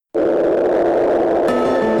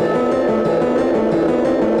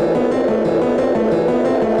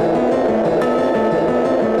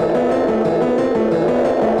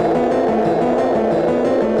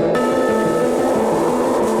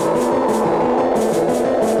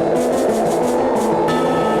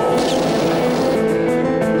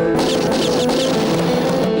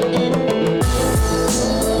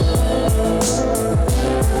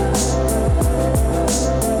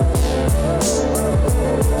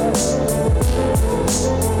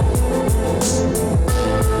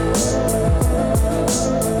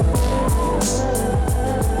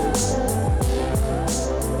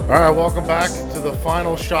welcome back to the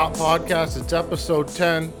Final Shot Podcast. It's episode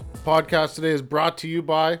 10. Podcast today is brought to you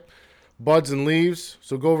by Buds and Leaves.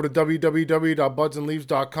 So go over to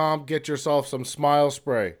www.budsandleaves.com. Get yourself some Smile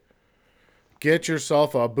Spray. Get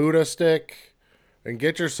yourself a Buddha stick. And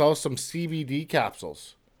get yourself some CBD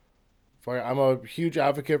capsules. I'm a huge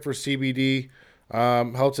advocate for CBD.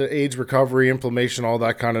 Helps with AIDS recovery, inflammation, all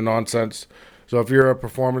that kind of nonsense. So if you're a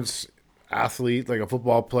performance athlete, like a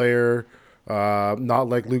football player, not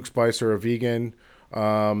like Luke Spicer, a vegan,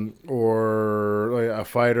 or like a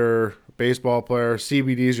fighter, baseball player,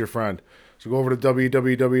 CBD is your friend. So go over to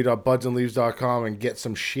www.budsandleaves.com and get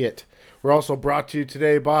some shit. We're also brought to you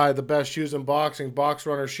today by the best shoes in boxing, Box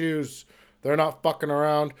Runner shoes. They're not fucking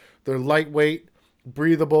around. They're lightweight,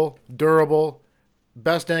 breathable, durable,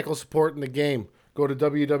 best ankle support in the game. Go to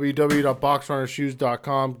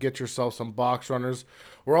www.boxrunnershoes.com. Get yourself some box runners.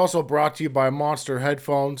 We're also brought to you by Monster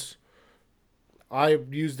Headphones. I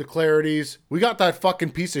use the Clarities. We got that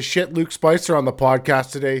fucking piece of shit Luke Spicer on the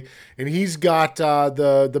podcast today, and he's got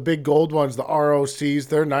the big gold ones, the ROCs.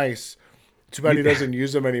 They're nice. Too bad he doesn't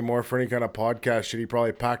use them anymore for any kind of podcast shit. He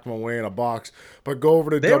probably packed them away in a box. But go over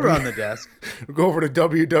to They were on the desk. Go over to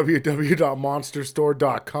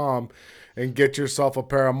www.monsterstore.com and get yourself a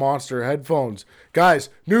pair of Monster headphones. Guys,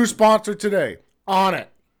 new sponsor today, On It.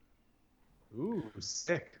 Ooh,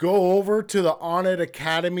 sick. Go over to the On It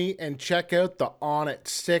Academy and check out the On It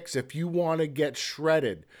 6 if you want to get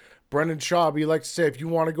shredded. Brendan Schaub, he likes to say, if you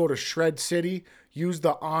want to go to Shred City, use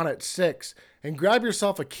the On It 6. And grab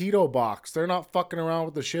yourself a keto box. They're not fucking around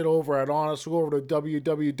with the shit over at On It. So go over to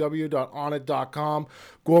www.onit.com.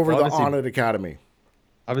 Go over to the On It Academy.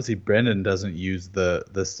 Obviously, Brendan doesn't use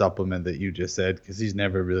the supplement that you just said because he's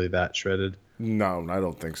never really that shredded. No, I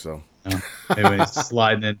don't think so. No. Maybe when he's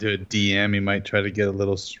sliding into a DM, he might try to get a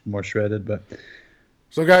little more shredded. But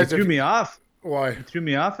so, guys, you threw me off. Why? You threw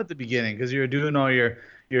me off at the beginning because you were doing all your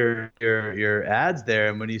ads there,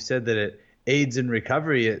 and when you said that it aids in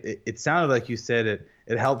recovery, it sounded like you said it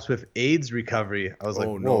helps with AIDS recovery. I was like,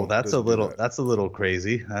 whoa, that's a little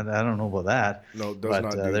crazy. I don't know about that. No, it does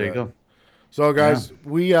not do that. There you go. So, guys,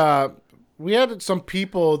 we had some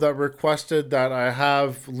people that requested that I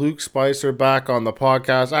have Luke Spicer back on the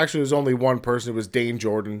podcast. Actually, it was only one person. It was Dane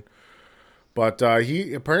Jordan. But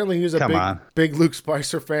he was a big Luke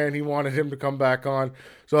Spicer fan. He wanted him to come back on.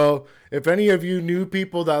 So if any of you new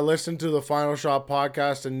people that listen to the Final Shot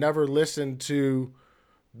podcast and never listened to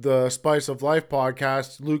the Spice of Life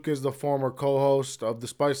podcast, Luke is the former co-host of the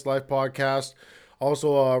Spice of Life podcast,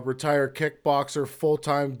 also a retired kickboxer,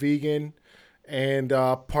 full-time vegan, and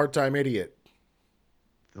part-time idiot.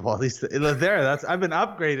 Well, at least there. I've been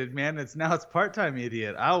upgraded, man. It's part-time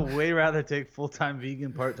idiot. I'll way rather take full-time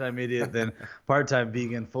vegan part-time idiot than part-time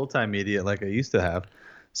vegan full-time idiot like I used to have.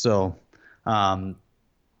 So,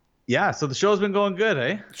 yeah. So the show's been going good,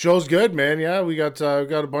 eh? Show's good, man. Yeah, we got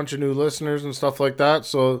a bunch of new listeners and stuff like that.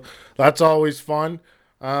 So that's always fun.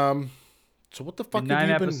 So what the fuck? 9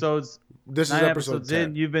 episodes. This is episode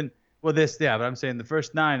 10. You've been but I'm saying the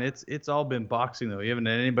first 9. It's all been boxing though. You haven't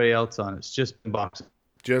had anybody else on. It's just been boxing.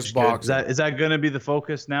 Just boxing. Is that going to be the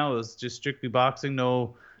focus now? Is just strictly boxing,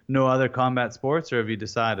 no other combat sports, or have you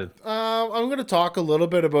decided? I'm going to talk a little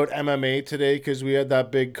bit about MMA today because we had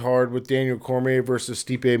that big card with Daniel Cormier versus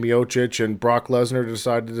Stipe Miocic, and Brock Lesnar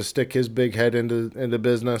decided to stick his big head into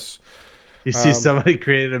business. You see, somebody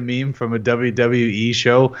created a meme from a WWE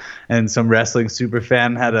show, and some wrestling super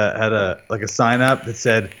fan had a sign up that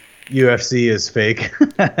said, UFC is fake,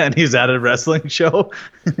 and he's at a wrestling show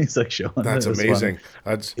and he's like showing that's amazing.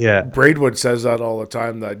 That's Braidwood says that all the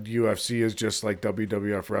time, that UFC is just like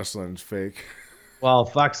WWF wrestling is fake. Well,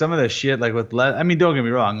 fuck, some of the shit, like with don't get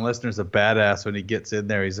me wrong, Lesnar's a badass. When he gets in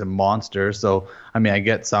there, he's a monster. So I mean, I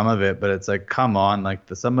get some of it, but it's like, come on, like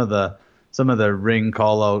some of the ring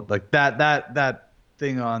call out, like that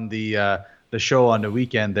thing on the show on the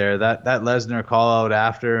weekend there, that Lesnar call out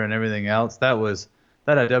after and everything else, that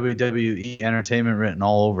had WWE Entertainment written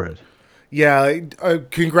all over it. Yeah,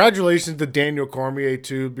 congratulations to Daniel Cormier,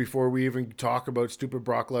 too, before we even talk about stupid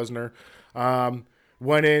Brock Lesnar.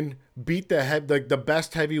 Went in, beat the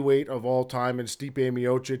best heavyweight of all time in Stipe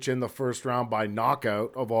Miocic in the first round by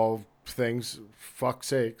knockout, of all things. Fuck's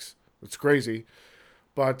sakes. It's crazy.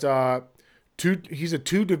 But he's a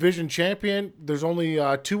 2-division champion. There's only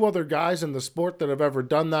 2 other guys in the sport that have ever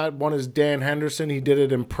done that. One is Dan Henderson. He did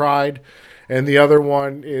it in Pride. And the other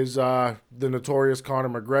one is the notorious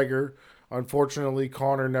Conor McGregor. Unfortunately,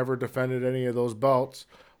 Conor never defended any of those belts.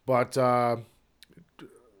 But I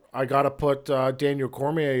got to put Daniel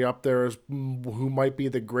Cormier up there as who might be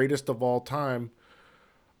the greatest of all time,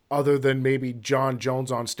 other than maybe John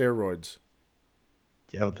Jones on steroids.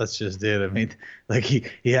 Yeah, but that's just it. I mean, like he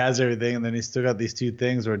has everything, and then he's still got these two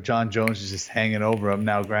things where John Jones is just hanging over him.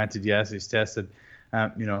 Now, granted, yes, he's tested,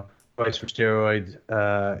 you know, twice for steroid,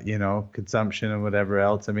 consumption and whatever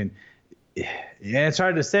else. I mean, yeah, it's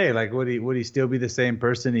hard to say. Like, would he still be the same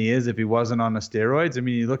person he is if he wasn't on the steroids? I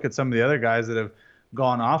mean, you look at some of the other guys that have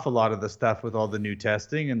gone off a lot of the stuff with all the new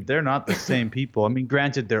testing, and they're not the same people. I mean,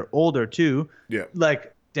 granted, they're older too, Yeah.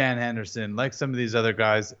 like Dan Henderson, like some of these other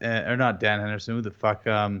guys, or not Dan Henderson. Who the fuck?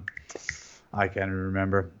 I can't even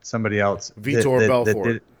remember. Somebody else that Vitor that Belfort.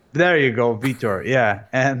 did. There you go, Vitor. Yeah,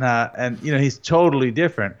 and he's totally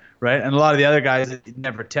different, right? And a lot of the other guys that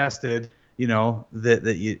never tested,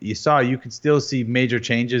 that you saw, you could still see major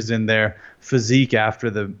changes in their physique after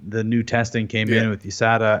the new testing came Yeah. in with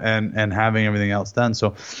USADA and having everything else done.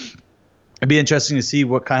 So it'd be interesting to see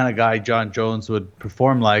what kind of guy John Jones would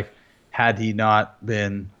perform like had he not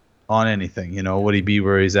been on anything. Would he be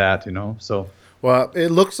where he's at? So. Well, it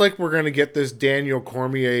looks like we're going to get this Daniel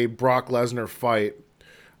Cormier Brock Lesnar fight.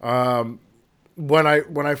 When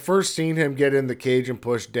I first seen him get in the cage and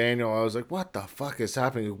push Daniel, I was like, "What the fuck is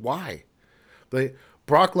happening? Why?" Like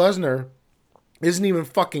Brock Lesnar isn't even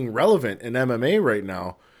fucking relevant in MMA right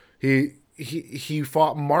now. He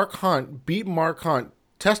fought Mark Hunt, beat Mark Hunt,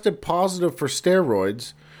 tested positive for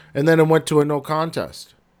steroids, and then it went to a no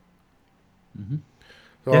contest. Yeah.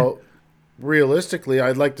 So realistically,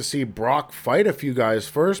 I'd like to see Brock fight a few guys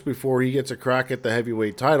first before he gets a crack at the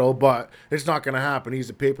heavyweight title, but it's not going to happen. He's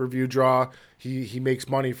a pay-per-view draw. He makes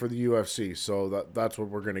money for the UFC, so that's what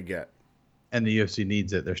we're going to get. And the UFC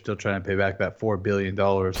needs it. They're still trying to pay back that $4 billion,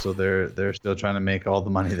 so they're still trying to make all the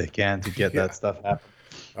money they can to get Yeah. that stuff happen.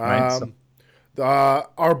 Right.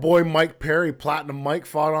 So Our boy Mike Perry, Platinum Mike,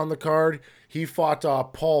 fought on the card. He fought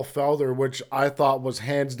Paul Felder, which I thought was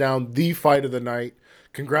hands down the fight of the night.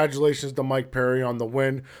 Congratulations to Mike Perry on the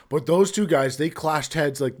win. But those two guys, they clashed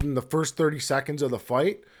heads like in the first 30 seconds of the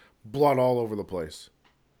fight. Blood all over the place.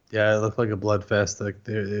 yeah, it looked like a blood fest. Like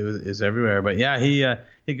it was everywhere. But yeah,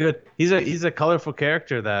 he good. He's a colorful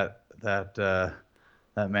character. That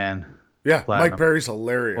man. Yeah, Mike Platinum. Perry's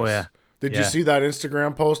hilarious. Oh yeah. Did you Yeah. see that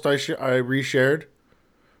Instagram post I reshared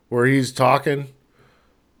where he's talking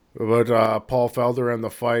about Paul Felder and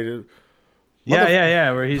the fight?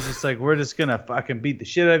 Yeah. Where he's just like, we're just gonna fucking beat the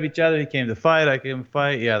shit out of each other. He came to fight. I came to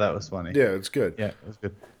fight. Yeah, that was funny. Yeah, it's good. Yeah, it was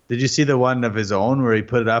good. Did you see the one of his own where he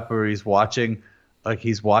put it up where he's watching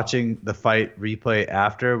the fight replay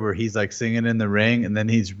after where he's like singing in the ring and then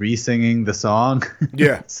he's re-singing the song?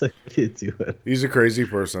 Yeah. It's like, you do it. He's a crazy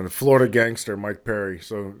person. Florida gangster, Mike Perry.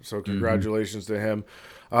 So congratulations to him.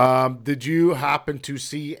 Did you happen to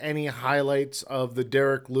see any highlights of the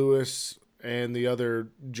Derek Lewis and the other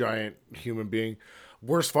giant human being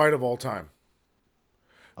worst fight of all time?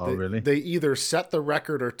 Oh, really? They either set the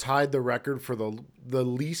record or tied the record for the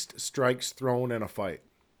least strikes thrown in a fight.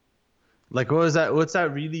 Like, what was that? What's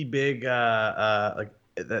that really big, like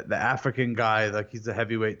the African guy? Like, he's a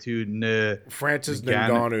heavyweight too. Francis Ngannou.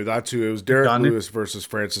 Ngannou. That's who it was. Derek Ngannou? Lewis versus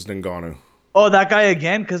Francis Ngannou. Oh, that guy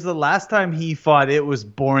again? Because the last time he fought, it was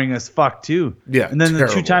boring as fuck too. Yeah, And then the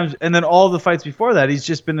two terrible. times, and then all the fights before that, he's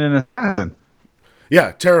just been in a.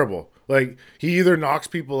 Yeah, terrible. Like he either knocks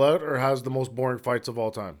people out or has the most boring fights of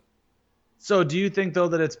all time. So do you think though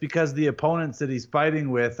that it's because the opponents that he's fighting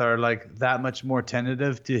with are like that much more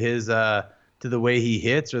tentative to his to the way he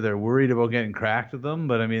hits, or they're worried about getting cracked with them?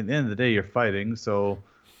 But I mean, at the end of the day, you're fighting, so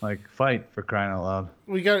like fight for crying out loud.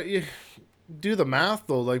 We got to do the math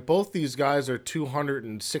though. Like both these guys are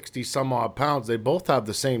 260 some odd pounds. They both have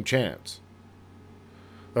the same chance,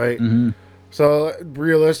 right? So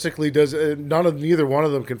realistically, neither one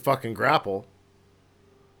of them can fucking grapple.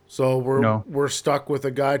 So No. we're stuck with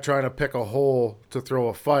a guy trying to pick a hole to throw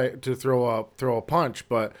a punch,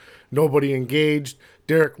 but nobody engaged.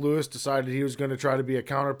 Derek Lewis decided he was going to try to be a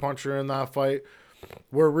counterpuncher in that fight.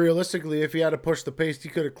 Where realistically, if he had to push the pace, he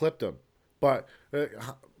could have clipped him. But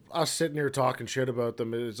us sitting here talking shit about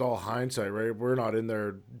them is all hindsight, right? We're not in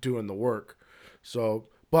there doing the work. So,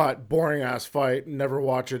 but boring ass fight. Never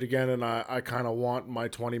watch it again, and I kind of want my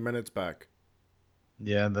 20 minutes back.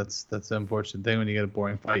 Yeah, that's the unfortunate thing when you get a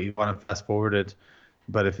boring fight. You want to fast forward it,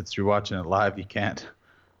 but if it's you're watching it live, you can't.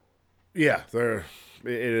 Yeah, it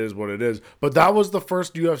is what it is. But that was the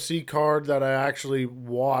first UFC card that I actually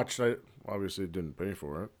watched. I obviously didn't pay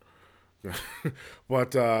for it,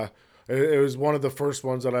 but it was one of the first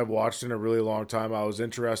ones that I've watched in a really long time. I was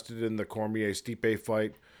interested in the Cormier Stipe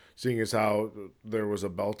fight, seeing as how there was a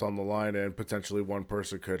belt on the line and potentially one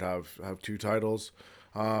person could have two titles.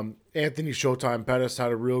 Anthony Showtime Pettis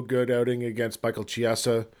had a real good outing against Michael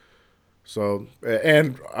Chiesa. So,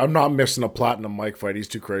 and I'm not missing a Platinum Mike fight. He's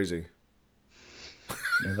too crazy.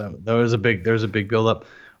 Yeah, there was a big build up.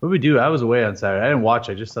 What did we do? I was away on Saturday. I didn't watch.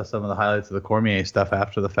 I just saw some of the highlights of the Cormier stuff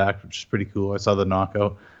after the fact, which is pretty cool. I saw the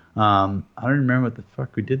knockout. I don't remember what the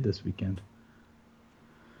fuck we did this weekend.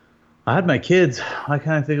 I had my kids. I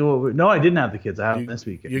kind of think of what. No, I didn't have the kids. I had them You this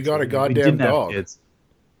you weekend. So got a we goddamn didn't have dog. kids.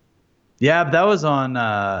 Yeah, but that was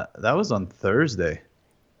on Thursday.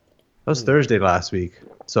 That was Thursday last week.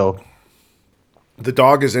 So The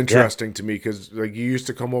dog is yeah, interesting to me because like you used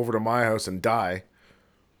to come over to my house and die.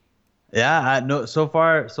 yeah. No, so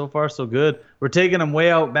far, so good. We're taking him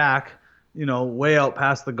way out back, way out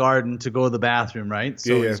past the garden to go to the bathroom, right? Yeah,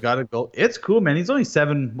 So yeah. he's got to go. It's cool, man. He's only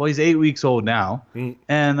 7. Well, he's 8 weeks old now, Mm.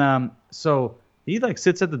 and so he like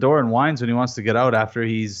sits at the door and whines when he wants to get out after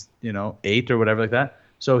he's 8 or whatever like that.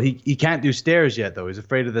 So he can't do stairs yet though. He's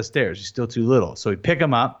afraid of the stairs. He's still too little. So we pick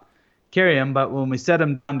him up, carry him, but when we set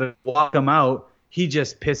him down to walk him out, he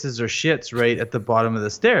just pisses or shits right at the bottom of the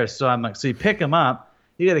stairs. So I'm like, so you pick him up,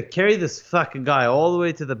 you got to carry this fucking guy all the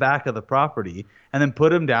way to the back of the property and then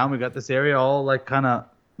put him down. We got this area all like kind of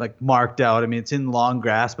like marked out. I mean, it's in long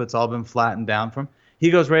grass, but it's all been flattened down from.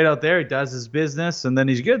 He goes right out there, he does his business, and then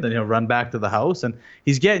he's good. Then he'll run back to the house, and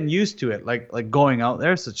he's getting used to it, like going out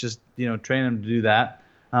there. So it's just train him to do that.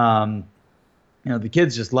 Um, the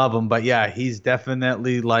kids just love him. But yeah, he's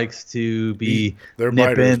definitely likes to be They're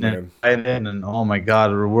biters, nipping and man. biting, and oh my god,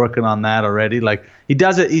 we're working on that already. Like he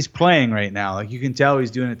does it, he's playing right now. Like you can tell he's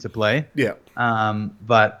doing it to play. Yeah,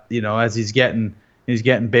 But as he's getting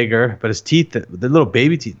bigger, but his teeth, the little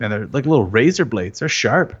baby teeth, man, they're like little razor blades. They're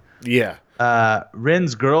sharp. yeah,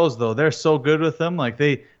 Rin's girls though, they're so good with them. Like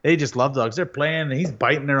they just love dogs. They're playing and he's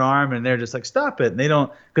biting their arm and they're just like, stop it. And they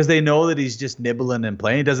don't, because they know that he's just nibbling and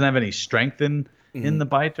playing. He doesn't have any strength in the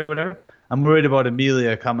bite or whatever. I'm worried about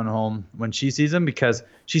Amelia coming home when she sees him because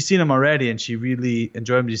she's seen him already and she really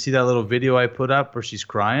enjoyed him. Do you see that little video I put up where she's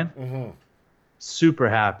crying? Super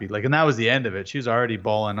happy. Like, and that was the end of it. She was already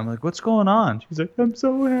bawling. I'm like, what's going on? She's like, I'm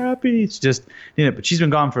so happy. It's just, but she's been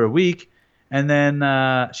gone for a week. And then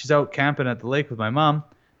she's out camping at the lake with my mom.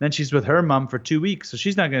 Then she's with her mom for 2 weeks. So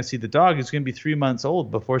she's not going to see the dog. He's going to be 3 months old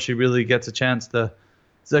before she really gets a chance to.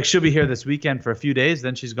 It's like she'll be here this weekend for a few days.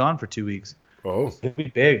 Then she's gone for 2 weeks. oh, He'll be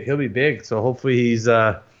big. He'll be big. So hopefully he's,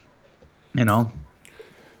 you know,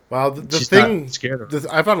 well, the she's not thing, scared of him.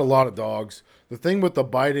 I've had a lot of dogs. The thing with the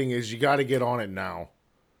biting is you got to get on it now.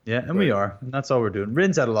 Yeah, and we Like, are. And that's all we're doing.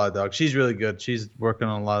 Rin's had a lot of dogs. She's really good. She's working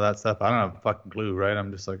on a lot of that stuff. I don't have a fucking clue, right?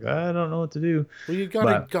 I'm just like, I don't know what to do. well, you got a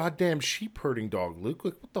But goddamn sheep herding dog, Luke.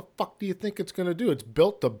 Like, what the fuck do you think it's gonna do? It's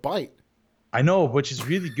built to bite. I know, which is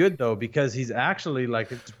really good though, because he's actually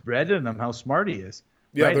like it's bred in him how smart he is.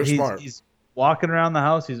 Yeah, Right? they're He's smart. he's walking around the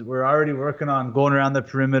house. We're already working on going around the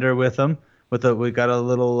perimeter with him. We got a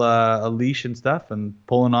little a leash and stuff, and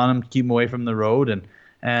pulling on him to keep him away from the road, and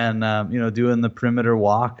doing the perimeter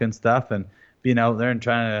walk and stuff, and being out there and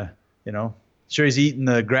trying to sure he's eating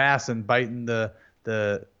the grass and biting the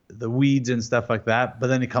weeds and stuff like that. But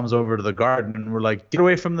then he comes over to the garden, and we're like, get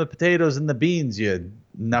away from the potatoes and the beans, you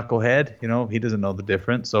knucklehead. He doesn't know the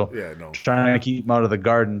difference. So Yeah, no. trying to keep him out of the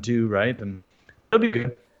garden too, right? And it'll be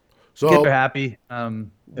good. Kids are So, happy.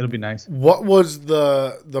 It'll be nice. what was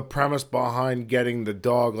the premise behind getting the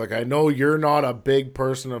dog? Like, I know you're not a big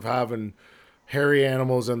person of having hairy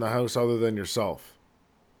animals in the house other than yourself.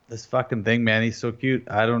 This fucking thing, man, he's so cute.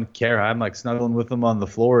 I don't care. I'm like snuggling with him on the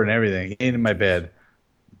floor and everything. He ain't in my bed.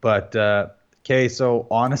 But okay, so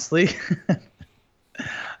honestly,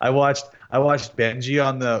 I watched Benji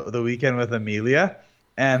on the weekend with Amelia,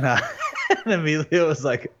 and, and Amelia was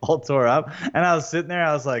like all tore up, and I was sitting there,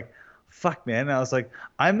 I was like, "Fuck, man!" And I was like,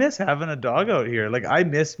 "I miss having a dog out here. Like I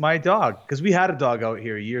miss my dog because we had a dog out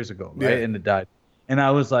here years ago, right? Yeah. And it died, and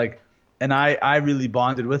I was like, and I really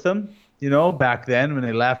bonded with him, back then when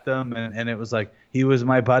they left him, and it was like he was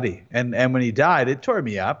my buddy, and when he died, it tore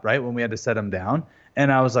me up, right? When we had to set him down,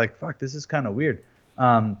 and I was like, "Fuck, this is kind of weird."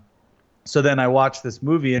 So then I watched this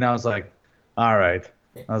movie and I was like, all right.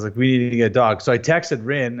 I was like, we need to get a dog. So I texted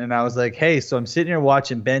Rin and I was like, hey, so I'm sitting here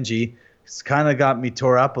watching Benji. It's kind of got me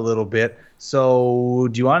tore up a little bit. So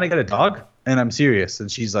do you want to get a dog? And I'm serious.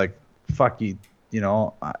 And she's like, fuck you. You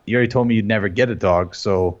already told me you'd never get a dog.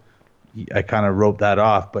 So I kind of wrote that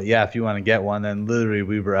off. But yeah, if you want to get one, then literally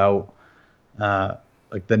we were out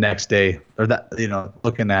like the next day or that,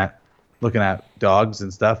 looking at dogs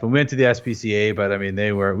and stuff. And we went to the SPCA, but I mean,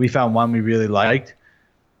 we found one we really liked.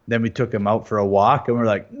 Then we took him out for a walk and we're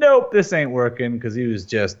like, nope, this ain't working because he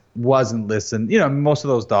wasn't listening. Most of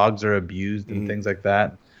those dogs are abused and things like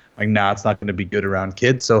that. Like, nah, it's not going to be good around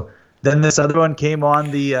kids. So then this other one came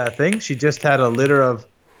on the thing. She just had a litter of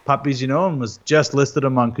puppies, and was just listed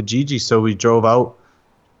them on Kijiji. So we drove out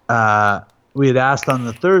we had asked on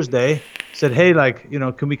the Thursday, said, hey, like,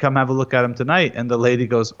 can we come have a look at him tonight? And the lady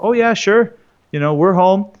goes, oh, yeah, sure. We're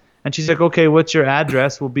home. And she's like, okay, what's your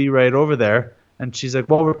address? We'll be right over there. And she's like,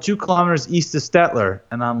 well, we're 2 kilometers east of Stettler.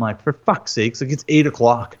 And I'm like, for fuck's sakes, like it's 8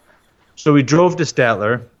 o'clock. So we drove to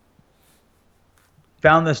Stettler,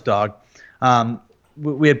 found this dog.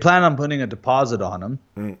 We had planned on putting a deposit on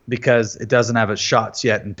him because it doesn't have its shots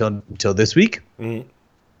yet until this week.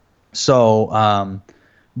 So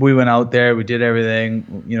we went out there, we did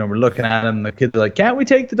everything. We're looking at him. The kids are like, "Can't we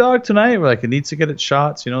take the dog tonight?" We're like, "It needs to get its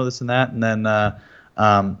shots," this and that. And then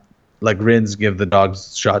like Rin's give the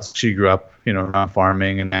dogs shots. She grew up, around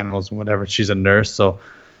farming and animals and whatever. She's a nurse, so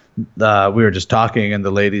we were just talking, and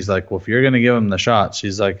the lady's like, "Well, if you're gonna give him the shot,"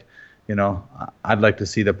 she's like, I'd like to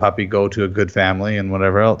see the puppy go to a good family and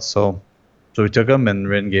whatever else. So we took him, and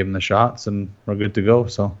Rin gave him the shots, and we're good to go.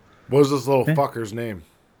 So What was this little yeah. fucker's name?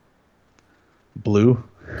 Blue.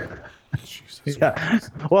 Jesus. Yeah.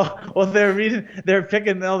 Well, they're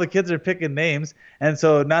picking, all the kids are picking names. And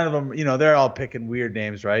so none of them, they're all picking weird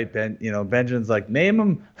names, right? Benjamin's like, name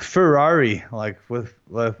him Ferrari, like with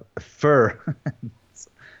fur.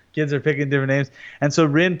 Kids are picking different names. And so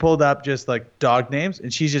Rin pulled up just like dog names,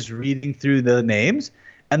 and she's just reading through the names,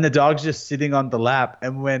 and the dog's just sitting on the lap.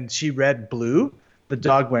 And when she read Blue, the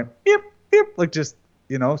dog went, yep, yep, like just,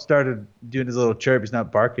 started doing his little chirp. He's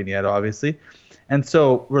not barking yet, obviously. And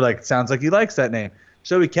so we're like, sounds like he likes that name.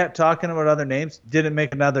 So we kept talking about other names, didn't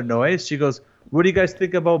make another noise. She goes, what do you guys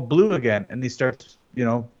think about Blue again? And he starts,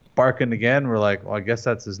 barking again. We're like, well, I guess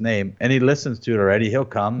that's his name. And he listens to it already. He'll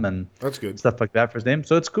come and That's good. stuff like that for his name.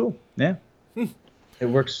 So it's cool. Yeah. It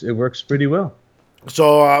works pretty well.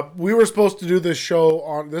 So we were supposed to do this show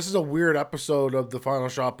on. This is a weird episode of the Final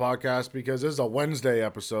Shot podcast because this is a Wednesday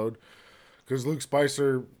episode. Because Luke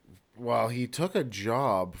Spicer, well, he took a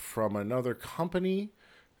job from another company,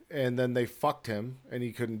 and then they fucked him, and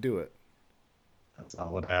he couldn't do it. That's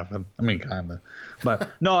not what happened. I mean, kind of.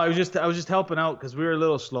 But no, I was just helping out because we were a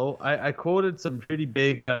little slow. I quoted some pretty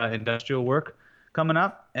big industrial work coming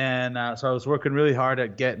up, and so I was working really hard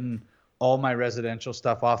at getting all my residential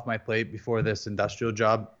stuff off my plate before this industrial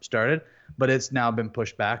job started. But it's now been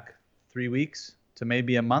pushed back 3 weeks to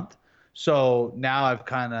maybe a month. So now I've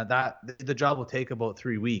kind of the job will take about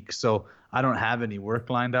 3 weeks. So I don't have any work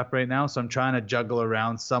lined up right now. So I'm trying to juggle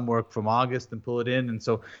around some work from August and pull it in. And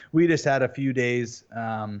so we just had a few days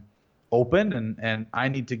open, and I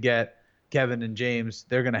need to get Kevin and James.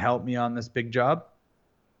 They're going to help me on this big job.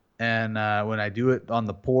 And when I do it on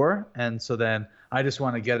the pour. And so then I just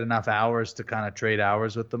want to get enough hours to kind of trade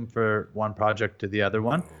hours with them for one project to the other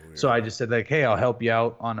one. Yeah. So I just said like, hey, I'll help you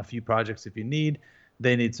out on a few projects if you need.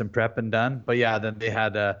 They need some prepping done. But yeah, then they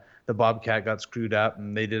had the Bobcat got screwed up,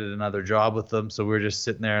 and they did another job with them. So we were just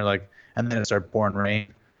sitting there like, and then it started pouring rain.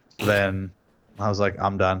 So then I was like,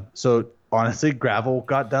 I'm done. So honestly, gravel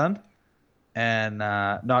got done, and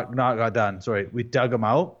not got done. Sorry, we dug them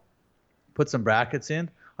out, put some brackets in.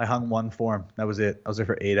 I hung one form. That was it. I was there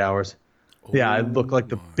for 8 hours. Yeah, I looked like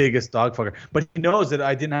the biggest dog fucker. But he knows that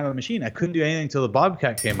I didn't have a machine. I couldn't do anything until the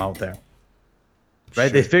Bobcat came out there. Right?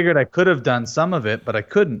 Shit. They figured I could have done some of it, but I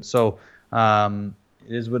couldn't. So it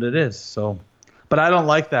is what it is. So, but I don't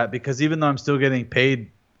like that because even though I'm still getting paid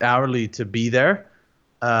hourly to be there,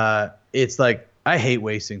 it's like I hate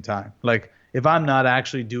wasting time. Like if I'm not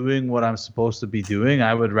actually doing what I'm supposed to be doing,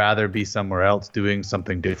 I would rather be somewhere else doing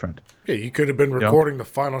something different. Yeah, you could have been recording the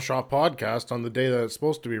Final Shot podcast on the day that it's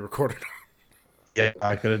supposed to be recorded. Yeah,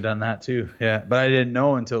 I could have done that too. Yeah, but I didn't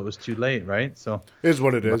know until it was too late, right? So it is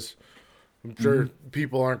what it is. I'm sure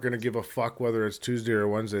people aren't going to give a fuck whether it's Tuesday or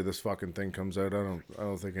Wednesday this fucking thing comes out. I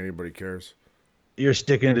don't think anybody cares. You're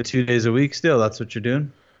sticking to 2 days a week still. That's what you're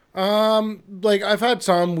doing? Like I've had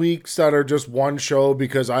some weeks that are just one show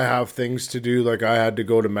because I have things to do. Like I had to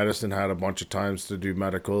go to Medicine Hat a bunch of times to do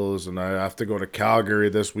medicals, and I have to go to Calgary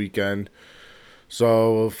this weekend.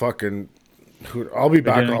 So fucking, I'll be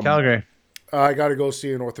back in Calgary. I got to go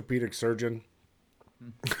see an orthopedic surgeon.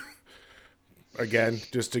 Again,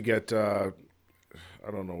 just to get, I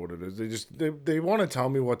don't know what it is. They want to tell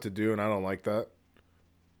me what to do, and I don't like that.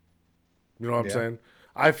 You know what I'm saying?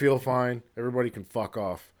 I feel fine. Everybody can fuck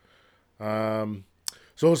off.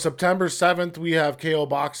 So September 7th, we have KO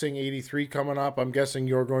Boxing 83 coming up. I'm guessing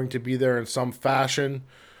you're going to be there in some fashion,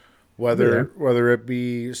 whether it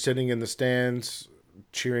be sitting in the stands,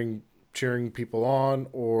 cheering people on,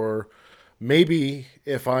 or maybe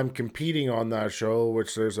if I'm competing on that show,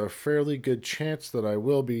 which there's a fairly good chance that I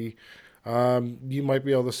will be, you might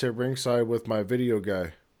be able to sit ringside with my video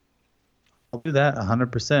guy. I'll do that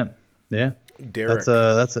 100%. Yeah. Derek.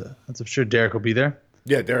 That's a sure Derek will be there.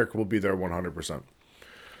 Yeah, Derek will be there 100%.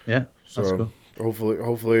 Yeah, that's So cool.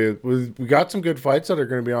 hopefully we got some good fights that are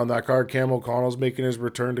going to be on that card. Cam O'Connell's making his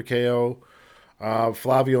return to KO.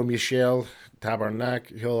 Flavio Michel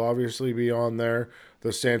Tabarnak, he'll obviously be on there. The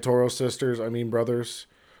Santoro sisters, I mean brothers,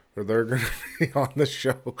 they're going to be on the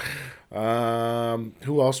show.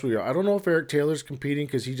 Who else we got? I don't know if Eric Taylor's competing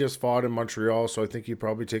because he just fought in Montreal, so I think he'd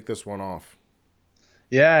probably take this one off.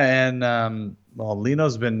 Yeah, and well,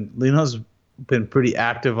 Lino's been pretty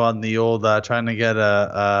active on the old trying to get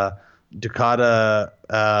a Dakota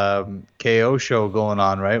KO show going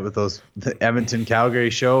on, right? With those the Edmonton Calgary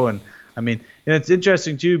show, and I mean, and it's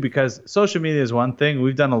interesting too because social media is one thing.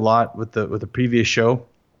 We've done a lot with the previous show,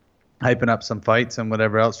 hyping up some fights and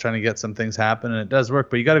whatever else, trying to get some things happen, and it does work.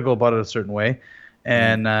 But you got to go about it a certain way.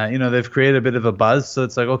 And they've created a bit of a buzz, so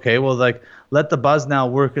it's like, okay, well, like let the buzz now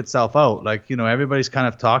work itself out. Like, everybody's kind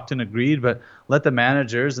of talked and agreed, but let the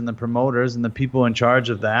managers and the promoters and the people in charge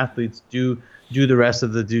of the athletes do the rest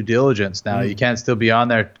of the due diligence. Now, you can't still be on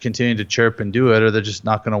there continuing to chirp and do it, or they're just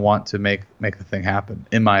not going to want to make the thing happen,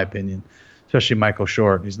 in my opinion. Especially Michael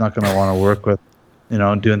Short, he's not going to want to work with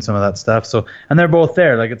doing some of that stuff. So, and they're both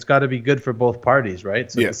there. Like, it's got to be good for both parties,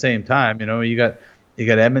 right? So at Yeah. the same time, you got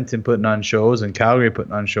Edmonton putting on shows and Calgary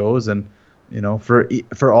putting on shows, and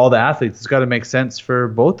for all the athletes, it's got to make sense for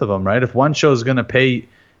both of them, right? If one show is going to pay,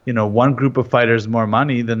 one group of fighters more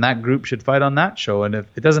money, then that group should fight on that show. And if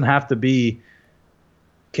it doesn't have to be,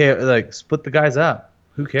 like, split the guys up.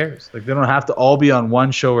 Who cares? Like, they don't have to all be on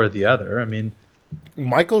one show or the other. I mean,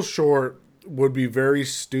 Michael Short would be very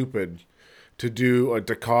stupid to do a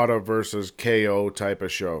Dakota versus KO type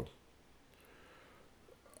of show.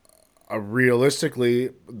 Realistically,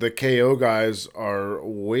 the KO guys are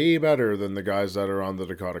way better than the guys that are on the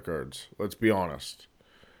Dakota cards. Let's be honest.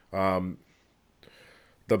 The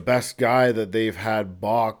best guy that they've had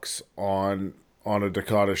box on a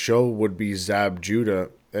Dakota show would be Zab Judah,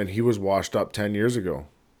 and he was washed up 10 years ago.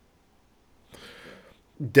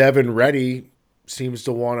 Devin Reddy seems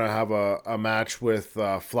to want to have a match with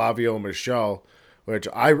Flavio Michel, which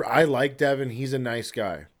I like Devin. He's a nice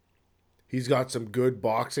guy. He's got some good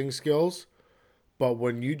boxing skills. But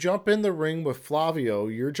when you jump in the ring with Flavio,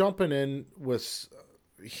 you're jumping in with.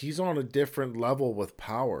 He's on a different level with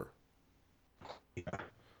power.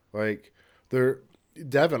 Like, there.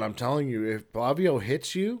 Devin, I'm telling you, if Flavio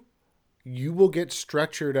hits you, you will get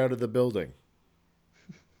stretchered out of the building.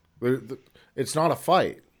 It's not a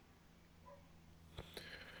fight.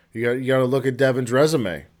 You got to look at Devin's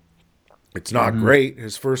resume. It's not mm-hmm. great.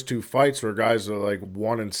 His first two fights were guys that are like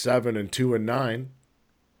 1-7 and 2-9,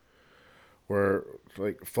 where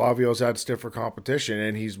like Flavio's had stiffer competition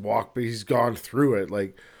and he's gone through it.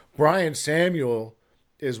 Like Brian Samuel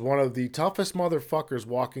is one of the toughest motherfuckers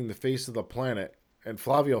walking the face of the planet, and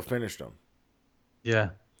Flavio finished him.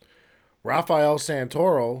 Yeah. Rafael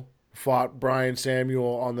Santoro fought Brian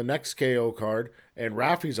Samuel on the next KO card, and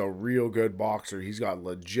Rafi's a real good boxer. He's got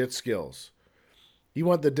legit skills. He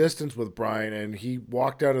went the distance with Brian, and he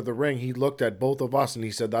walked out of the ring. He looked at both of us, and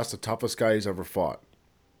he said, "That's the toughest guy he's ever fought."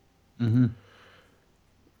 Mm-hmm.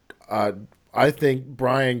 I think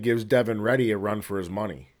Brian gives Devin Reddy a run for his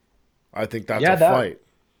money. I think that's Yeah, a that fight.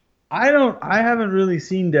 I haven't really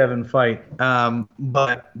seen Devin fight.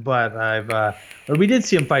 But or we did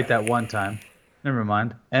see him fight that one time. Never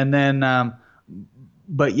mind. And then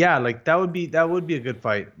but yeah, like that would be a good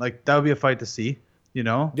fight. Like that would be a fight to see,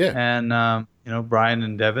 Yeah, and Brian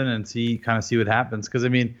and Devin, and see what happens. Because I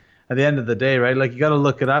mean, at the end of the day, right? Like you got to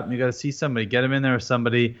look it up and you got to see somebody, get him in there with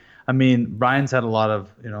somebody. I mean, Brian's had a lot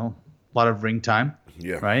of ring time,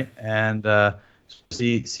 yeah, right? And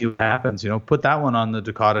see what happens. Put that one on the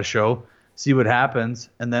Dakota show, see what happens,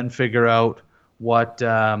 and then figure out what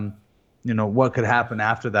could happen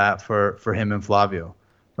after that for him and Flavio,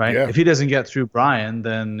 right? yeah. If he doesn't get through Brian,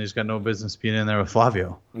 then he's got no business being in there with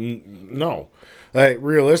Flavio. No, like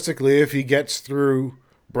realistically, if he gets through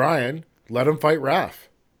Brian, let him fight Raf.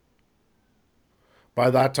 By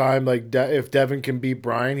that time, like if Devin can beat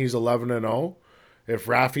Brian, he's 11-0. If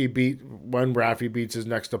Rafi beats his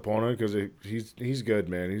next opponent, because he's good,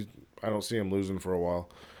 man. I don't see him losing for a while.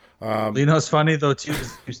 It's funny though too.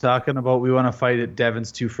 He's talking about we want to fight at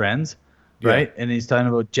Devin's two friends, Yeah, right? And he's talking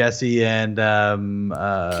about Jesse and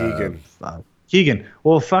Keegan. Keegan.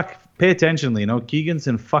 Well, fuck, pay attention, Keegan's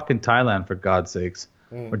in fucking Thailand for God's sakes,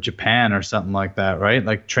 or Japan or something like that, right?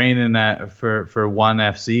 Like training for one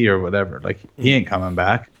FC or whatever. Like he ain't coming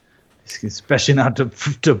back, especially not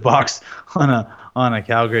to box on a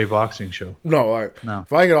Calgary boxing show. No, No.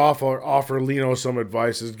 if I could offer Lino some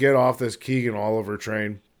advice, is get off this Keegan Oliver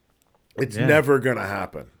train. It's Yeah. never gonna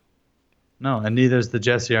happen. No, and neither's the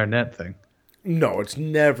Jesse Arnett thing. No, it's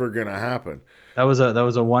never gonna happen. That was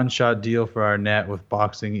a one-shot deal for Arnett with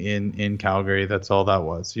boxing in Calgary. That's all that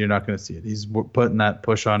was. You're not going to see it. He's putting that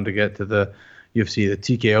push on to get to the UFC. The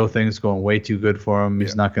TKO thing's going way too good for him. Yeah.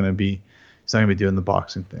 He's not going to be doing the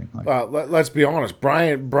boxing thing. Like, Let's be honest.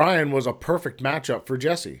 Brian was a perfect matchup for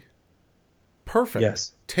Jesse. Perfect,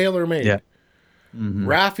 yes, tailor yeah, made.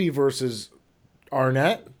 Rafi versus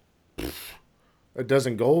Arnett. It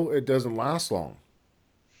doesn't go. It doesn't last long.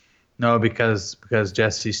 no, because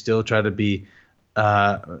Jesse still tried to be,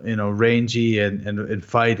 rangy and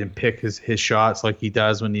fight and pick his shots like he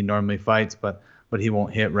does when he normally fights, but he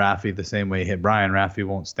won't hit Rafi the same way he hit Brian. Rafi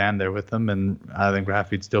won't stand there with him, and I think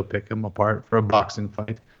Rafi'd still pick him apart for a boxing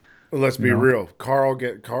fight. Let's You be know. real.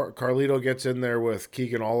 Carlito gets in there with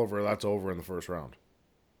Keegan Oliver. That's over in the first round.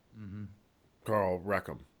 Carl wreck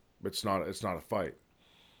him. It's not. It's not a fight.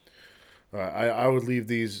 I would leave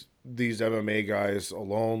these MMA guys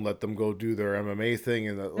alone. Let them go do their MMA thing,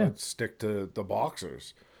 and Yeah. let's stick to the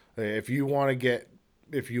boxers. If you want to get,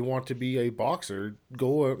 if you want to be a boxer,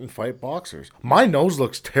 go out and fight boxers. My nose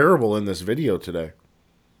looks terrible in this video today.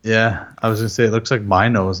 Yeah, I was gonna say it looks like my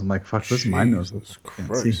nose. I'm like, fuck, this is my nose. Jesus I can't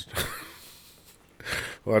see. Christ.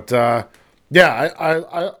 But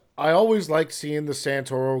yeah, I always like seeing the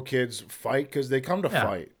Santoro kids fight because they come to Yeah.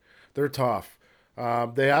 fight. They're tough.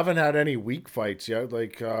 They haven't had any weak fights yet.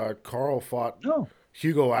 Like Carl fought No.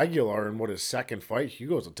 Hugo Aguilar in his second fight.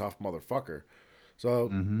 Hugo's a tough motherfucker. So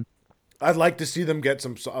Mm-hmm. I'd like to see them get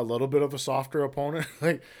a little bit of a softer opponent.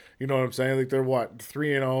 Like you know what I'm saying? Like they're what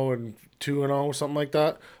 3-0 and 2-0 something like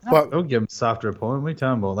that. But Don't give him a softer opponent. What are you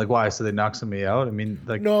talking about? Like, why? So they knock somebody out? I mean,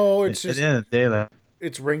 like, no, at it's the just end of the day, like,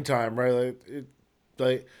 it's ring time, right?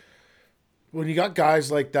 Like when you got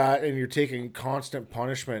guys like that and you're taking constant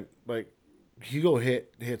punishment, like Hugo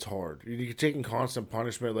hits hard. You're taking constant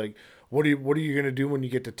punishment. Like what are you gonna do when you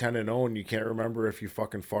get to 10-0 and you can't remember if you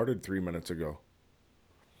fucking farted 3 minutes ago?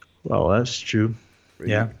 well, that's true.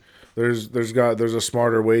 Yeah. You, there's a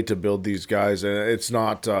smarter way to build these guys, and it's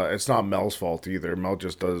not Mel's fault either. Mel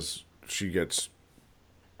just does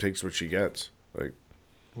takes what she gets. Like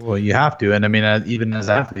Well, you have to, and I mean, even as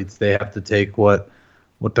athletes, they have to take what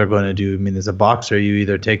they're going to do. I mean, as a boxer, you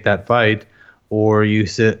either take that fight or you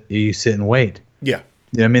sit and wait. yeah,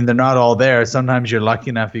 Yeah, I mean, they're not all there. Sometimes you're lucky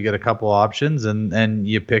enough you get a couple options, and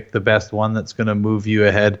you pick the best one that's going to move you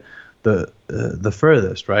ahead the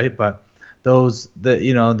furthest, right? But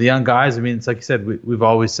the young guys. I mean, it's like you said, we've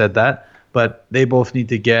always said that, but they need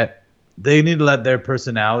to let their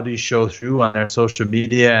personalities show through on their social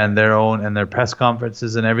media and their press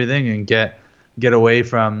conferences and everything, and get away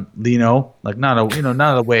from Lino. Like not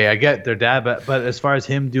away. I get their dad, but as far as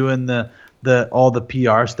him doing the all the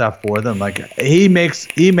PR stuff for them, like he makes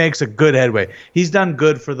a good headway. He's done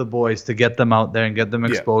good for the boys to get them out there and get them yeah.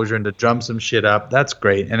 exposure and to drum some shit up. That's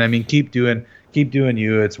great. And I mean, keep doing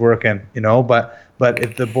you. It's working, But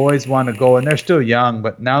if the boys want to go, and they're still young,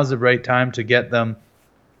 but now's the right time to get them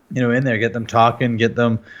in there, get them talking, get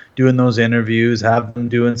them doing those interviews, have them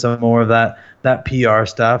doing some more of that PR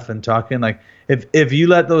stuff and talking. Like if you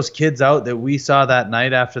let those kids out that we saw that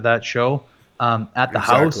night after that show at the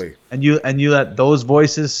house, Exactly. and you let those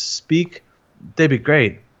voices speak, they'd be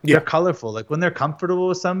great. Yeah. They're colorful. Like when they're comfortable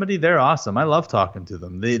with somebody, they're awesome. I love talking to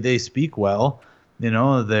them. They speak well.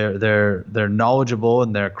 They're knowledgeable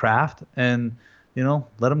in their craft, and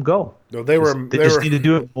let them go. No, They just need to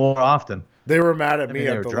do it more often. they were mad at I me mean,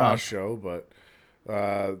 they at were the drunk. last show, but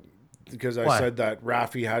because I Why? said that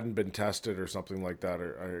Rafi hadn't been tested or something like that,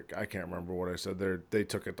 or I can't remember what I said. They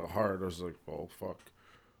took it to heart. I was like, oh fuck.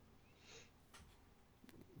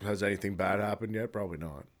 Has anything bad happened yet? Probably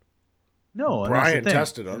not. No, and that's the Brian thing.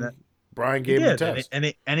 tested And him. that, Brian he gave him a did, and he, test. and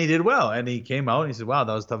he and he did well. And he came out and he said, "Wow,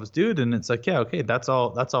 that was the toughest dude." And it's like, yeah, okay, that's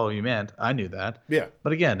all you meant. I knew that. Yeah,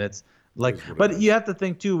 But again, it's it like, is what it but you is. have to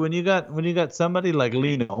think too when you got somebody like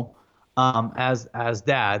Lino, as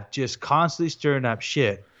dad, just constantly stirring up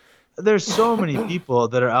shit. There's so many people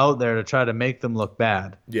that are out there to try to make them look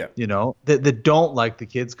bad. Yeah. That don't like the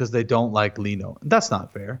kids because they don't like Lino. That's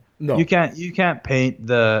not fair. You No. can't paint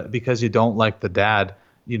because you don't like the dad.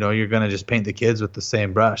 You're gonna just paint the kids with the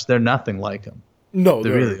same brush. They're nothing like him. No, They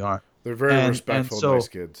really aren't. they're very And respectful, nice so,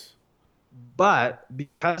 kids. but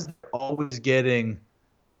because they're always getting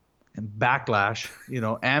backlash,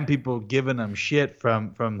 and people giving them shit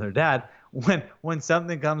from their dad, when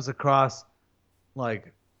something comes across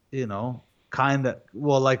like, kind of,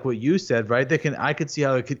 well, like what you said, right? I could see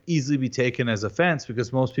how it could easily be taken as offense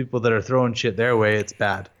because most people that are throwing shit their way, it's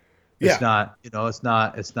bad. It's Yeah.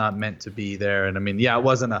 not, it's not meant to be there. And I mean, yeah, it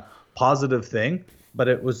wasn't a positive thing, but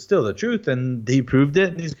it was still the truth, and he proved it,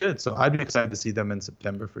 and he's good. So I'd be excited to see them in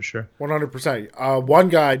September for sure. 100%. One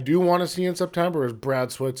guy I do want to see in September is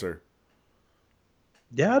Brad Switzer.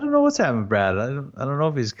 Yeah, I don't know what's happening, Brad. I don't know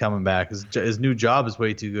if he's coming back. His new job is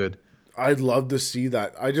way too good. I'd love to see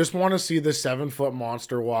that. I just want to see the 7 foot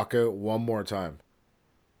monster walk out one more time.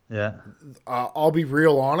 Yeah, I'll be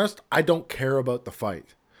real honest. I don't care about the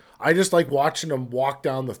fight. I just like watching him walk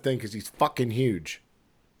down the thing because he's fucking huge.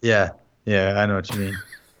 yeah, yeah. I know what you mean.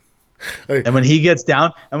 Like, And when he gets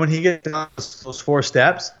down those 4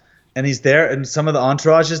 steps, and he's there, and some of the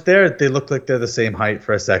entourage is there, they look like they're the same height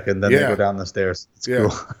for a second. Then they go yeah, down the stairs. It's yeah,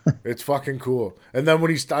 cool. it's fucking cool. And then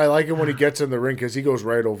I like it when he gets in the ring because he goes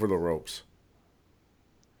right over the ropes.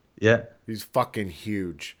 Yeah. He's fucking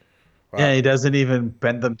huge. Yeah, he doesn't even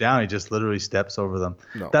bend them down. He just literally steps over them.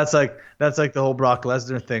 No. That's like the whole Brock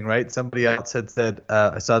Lesnar thing, right? Somebody else had said,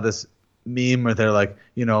 I saw this meme where they're like,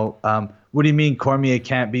 what do you mean Cormier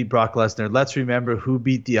can't beat Brock Lesnar? Let's remember who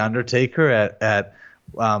beat the Undertaker at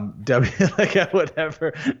W like at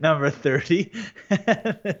whatever number 30.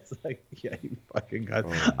 And it's like, yeah, you fucking got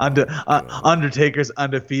Undertaker's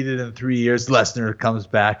undefeated in 3 years. Lesnar comes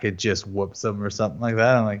back and just whoops him or something like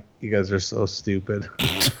that. I'm like, you guys are so stupid.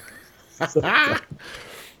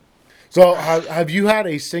 So have you had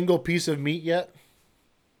a single piece of meat yet?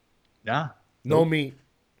 Yeah. No Nope. meat.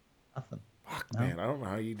 Nothing. Fuck, No. man. I don't know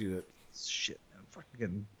how you do it. Shit, I'm fucking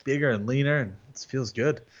getting bigger and leaner, and it feels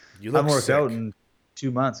good. You I look haven't worked sick. out in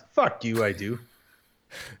 2 months. Fuck you, I do.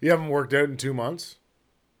 You haven't worked out in 2 months?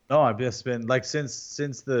 No, I've just been like since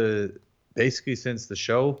the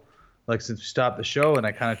show, like since we stopped the show, and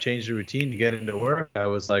I kind of changed the routine to get into work. I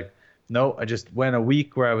was like, no, I just went a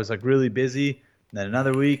week where I was like really busy, and then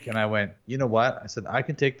another week, and I went, you know what? I said I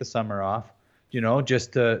can take the summer off,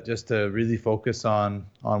 just to really focus on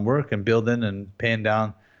work and building and paying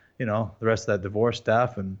down, the rest of that divorce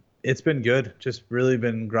stuff, and it's been good. Just really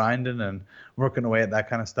been grinding and working away at that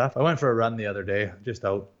kind of stuff. I went for a run the other day, just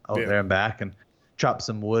out Yeah. there and back, and chopped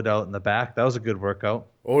some wood out in the back. That was a good workout.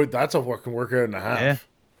 Oh, that's a fucking workout and a Yeah. half.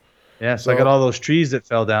 Yeah. So I got all those trees that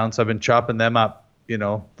fell down. So I've been chopping them up,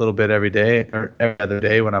 a little bit every day or every other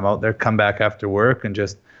day when I'm out there, come back after work and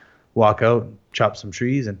just walk out, and chop some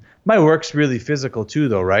trees. And my work's really physical too,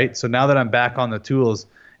 though, right? So now that I'm back on the tools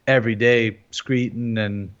every day, screeting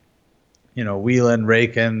and, wheeling,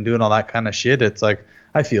 raking, doing all that kind of shit, it's like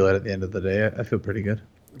I feel it at the end of the day. I feel pretty good.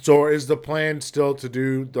 So is the plan still to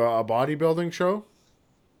do a bodybuilding show?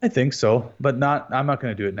 I think so, but I'm not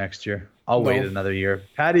going to do it next year. I'll wait No. another year.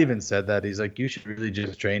 Pat even said that. He's like, you should really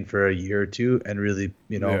just train for a year or two and really,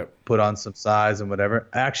 Yeah. put on some size and whatever.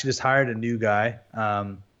 I actually just hired a new guy.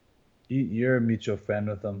 You're a mutual friend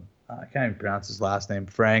with him. I can't even pronounce his last name.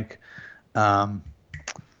 Frank.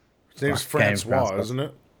 His name's Fuck, can't even Francois, pronounce isn't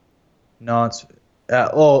it? No, it's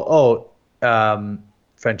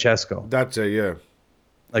Francesco. That's it, yeah.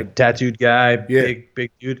 Like tattooed guy, Yeah.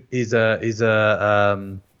 big dude. He's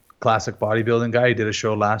a classic bodybuilding guy. He did a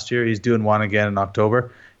show last year. He's doing one again in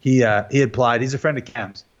October. He applied. He's a friend of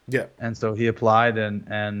Cam's, Yeah. and so he applied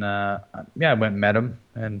and I went and met him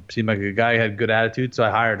and seemed like a guy who had good attitude. So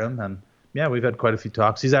I hired him, and yeah, we've had quite a few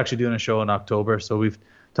talks. He's actually doing a show in October, so we've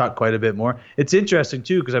talked quite a bit more. It's interesting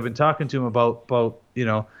too because I've been talking to him about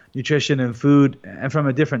nutrition and food, and from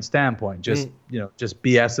a different standpoint, just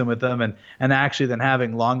BSing with them and actually then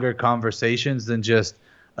having longer conversations than just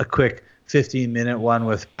a quick 15-minute one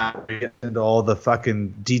with getting into all the fucking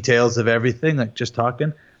details of everything, like just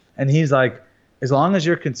talking. And he's like, as long as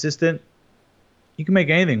you're consistent, you can make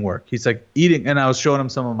anything work. He's like eating, and I was showing him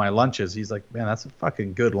some of my lunches. He's like, man, that's a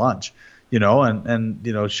fucking good lunch,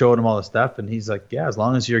 and showing him all the stuff. And he's like, yeah, as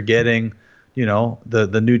long as you're getting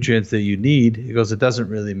the nutrients that you need. He goes, it doesn't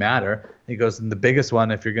really matter. He goes, and the biggest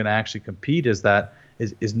one, if you're going to actually compete, is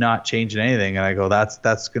not changing anything. And I go,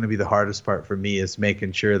 that's going to be the hardest part for me, is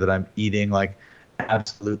making sure that I'm eating like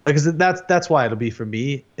absolute, because that's why it'll be for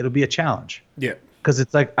me. It'll be a challenge. Yeah. Because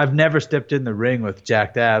it's like I've never stepped in the ring with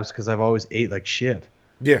jacked abs because I've always ate like shit.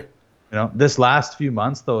 Yeah. This last few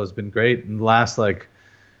months though has been great. In the last like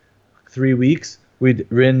 3 weeks,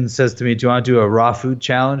 Rin says to me, do you want to do a raw food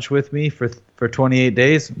challenge with me for 28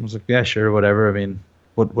 days? I was like, yeah, sure, whatever. I mean,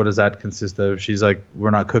 what does that consist of? She's like,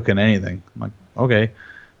 we're not cooking anything. I'm like, okay. I'm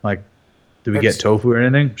like, do we get tofu or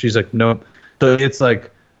anything? She's like, no. So it's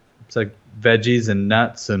like veggies and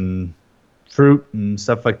nuts and fruit and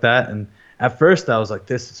stuff like that. And at first I was like,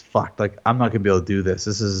 this is fucked. Like, I'm not gonna be able to do this.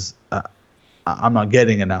 This is I'm not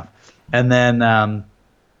getting enough. And then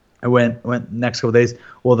I went next couple days.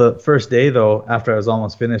 Well, the first day though, after I was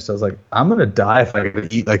almost finished, I was like, I'm gonna die if I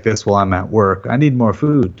eat like this while I'm at work. I need more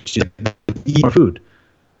food. She's like, eat more food.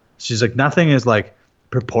 She's like, nothing is like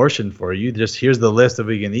proportioned for you. Just here's the list of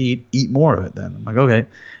what you can eat more of it then. I'm like, okay.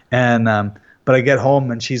 And but I get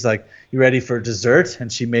home and she's like, you ready for dessert?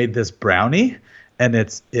 And she made this brownie, and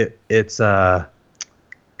it's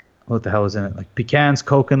what the hell was in it? Like pecans,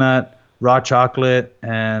 coconut, raw chocolate,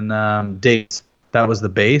 and dates. That was the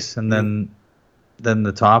base, and Mm. then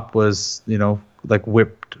the top was, like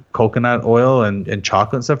whipped coconut oil and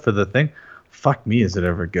chocolate and stuff for the thing. Fuck me, is it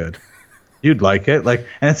ever good? You'd like it, like,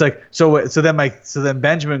 and it's like so then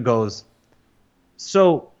Benjamin goes,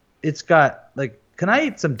 so it's got like, can I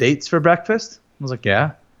eat some dates for breakfast? I was like,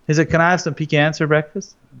 yeah. He's like, can I have some pecans for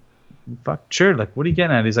breakfast? Fuck, sure. Like, what are you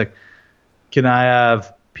getting at? He's like, can I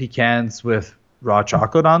have pecans with raw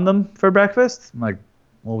chocolate on them for breakfast? I'm like,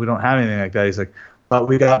 well, we don't have anything like that. He's like, but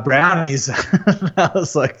we got brownies. I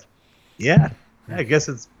was like, yeah, I guess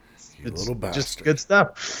it's You it's little just bastard. good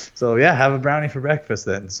stuff. So yeah, have a brownie for breakfast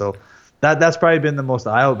then. So that's probably been the most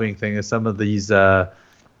eye-opening thing, is some of these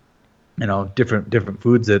different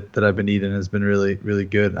foods that I've been eating has been really really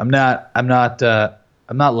good. I'm not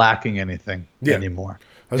lacking anything Yeah, anymore.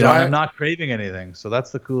 because And I'm I not craving anything. So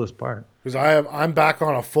that's the coolest part. because I'm back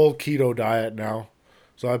on a full keto diet now,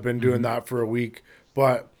 so I've been doing Hmm. that for a week.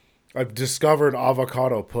 But I've discovered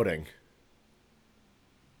avocado pudding.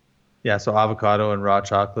 Yeah, so avocado and raw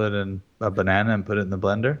chocolate and a banana and put it in the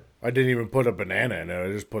blender. I didn't even put a banana in it.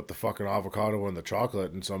 I just put the fucking avocado and the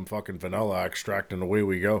chocolate and some fucking vanilla extract, and away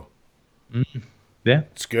we go. Mm. Yeah.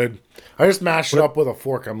 It's good. I just mashed it What? up with a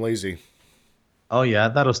fork. I'm lazy. Oh yeah,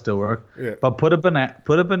 that'll still work. Yeah, But put a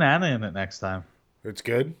banana in it next time. it's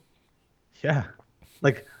good. Yeah.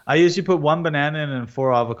 Like I usually put one banana in and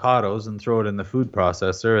four avocados and throw it in the food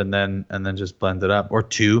processor and then just blend it up. Or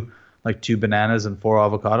two, like two bananas and four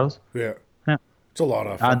avocados. Yeah, Yeah. it's a lot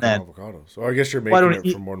of And fucking then avocados. So I guess you're well, I making don't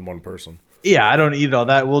it for eat more than one person. yeah, I don't eat all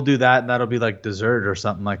that. We'll do that, and that'll be like dessert or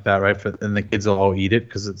something like that, right? And the kids will all eat it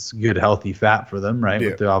because it's good, healthy fat for them, right? Yeah.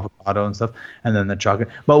 With the avocado and stuff, and then the chocolate.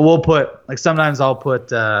 But we'll put like sometimes I'll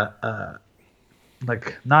put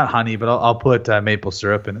like not honey, but I'll put maple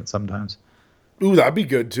syrup in it sometimes. Ooh, that'd be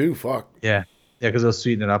good too. Fuck. Yeah, yeah, because it'll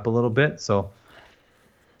sweeten it up a little bit. So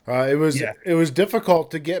It was yeah, it was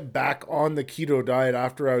difficult to get back on the keto diet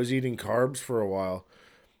after I was eating carbs for a while.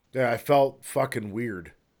 Yeah, I felt fucking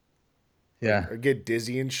weird. Like yeah. I get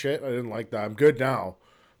dizzy and shit. I didn't like that. I'm good now,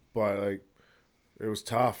 but like it was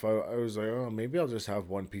tough. I was like, oh, maybe I'll just have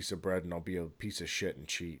one piece of bread and I'll be a piece of shit and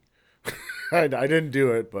cheat. I didn't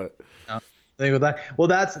do it, but Thing with that. Well,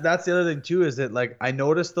 that's the other thing too, is that like I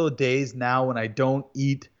notice those days now when I don't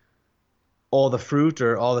eat all the fruit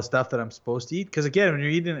or all the stuff that I'm supposed to eat. Because again, when you're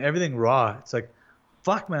eating everything raw, it's like,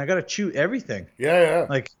 fuck, man, I gotta chew everything. yeah, yeah,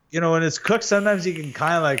 Like when it's cooked, sometimes you can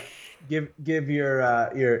kind of like give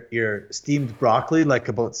your steamed broccoli like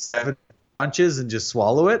about 7 punches and just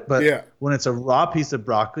swallow it. But yeah, when it's a raw piece of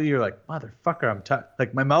broccoli, you're like, motherfucker, I'm tired.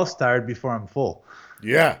 Like my mouth's tired before I'm full.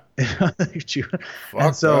 yeah.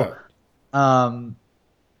 And Fuck so, that. um,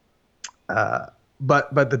 uh,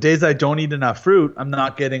 but the days I don't eat enough fruit, I'm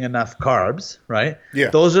not getting enough carbs, right? Yeah,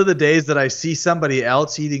 Those are the days that I see somebody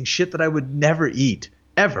else eating shit that I would never eat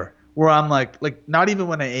ever. Where I'm like not even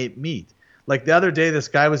when I ate meat. Like the other day, this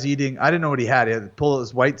guy was eating. I didn't know what he had. He had to pull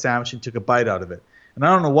his white sandwich and took a bite out of it. And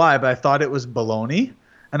I don't know why, but I thought it was bologna.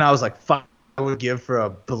 And I was like, fuck, I would give for a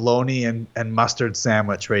bologna and mustard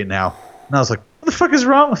sandwich right now. And I was like, what the fuck is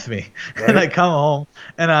wrong with me? And I right. come home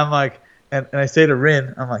and I'm like, and I say to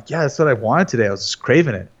Rin, I'm like, yeah, that's what I wanted today. I was just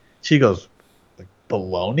craving it. She goes, like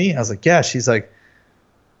bologna? I was like, yeah. She's like,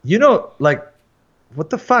 like, what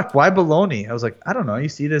the fuck? Why bologna? I was like, I don't know. I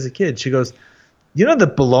used to eat it as a kid. She goes,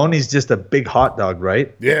 the bologna's just a big hot dog,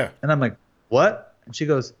 right? Yeah, And I'm like, what? And she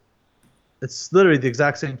goes, it's literally the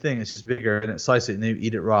exact same thing. It's just bigger, and it slice it and you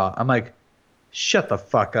eat it raw. I'm like, shut the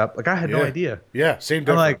fuck up. Like I had no yeah, idea. yeah. Same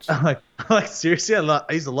I'm like, difference. I'm like, I'm like, seriously, I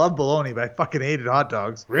used to love bologna, but I fucking hated hot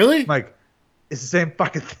dogs. I'm Really? like, it's the same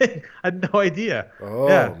fucking thing. I had no idea. Oh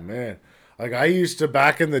Yeah. man. Like I used to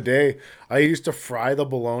back in the day, I used to fry the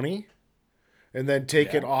bologna and then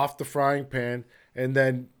take it Yeah. off the frying pan and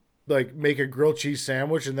then like make a grilled cheese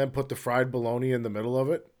sandwich and then put the fried bologna in the middle of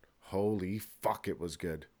it. Holy fuck, it was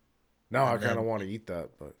good. Now I And kind of then want to eat that,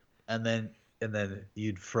 but and then and then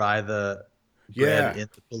you'd fry the bread yeah, in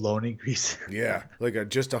the bologna grease. yeah, like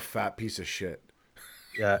just a fat piece of shit.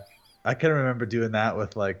 Yeah. I can remember doing that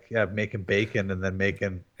with like making bacon and then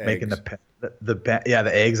making Eggs.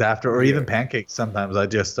 the eggs after, or Yeah, even pancakes. Sometimes I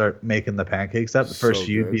just start making the pancakes up. The first so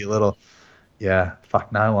few would be good. a little, yeah,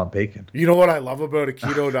 fuck, now I want bacon. You know what I love about a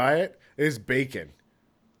keto diet is bacon.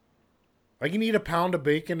 I can eat a pound of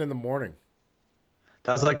bacon in the morning.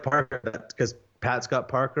 That's like Parker, because Pat Scott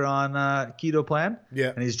Parker on keto plan, Yeah.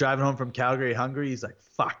 and he's driving home from Calgary hungry. He's like,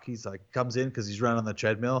 "Fuck!" He's like, comes in because he's running on the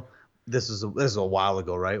treadmill. This is a while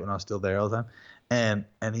ago, right, when I was still there all the time,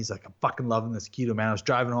 and he's like, "I'm fucking loving this keto, man." I was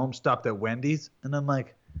driving home, stopped at Wendy's, and I'm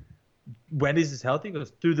like, "Wendy's is healthy." He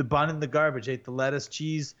goes, "Threw the bun in the garbage, ate the lettuce,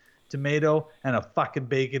 cheese, tomato, and a fucking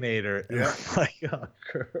baconator," and Yeah. I'm like, "Oh,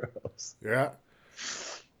 gross." Yeah.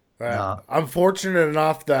 No. I'm fortunate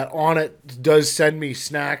enough that On It does send me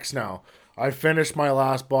snacks now. I finished my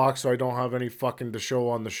last box, so I don't have any fucking to show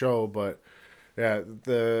on the show. But yeah,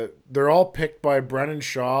 they're all picked by Brennan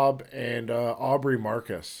Schaub and Aubrey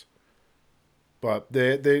Marcus. But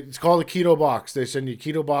they it's called a keto box. They send you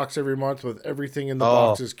keto box every month with everything in the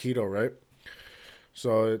box Oh, is keto, right?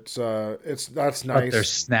 So it's that's but there's nice.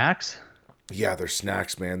 snacks. Yeah, they're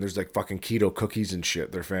snacks, man. There's like fucking keto cookies and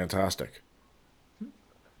shit. They're fantastic.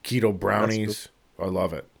 Keto That's cool. brownies. I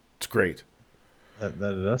love it. It's great. That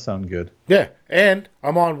does sound good. Yeah, and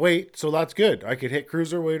I'm on weight, so that's good. I could hit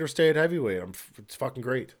cruiserweight or stay at heavyweight. It's fucking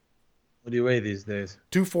great. What do you weigh these days?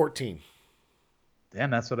 214.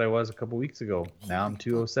 Damn, that's what I was a couple weeks ago. Now I'm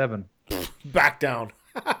 207. Back down.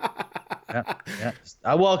 Yeah,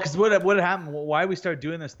 yeah. Well, because what happened? Why we started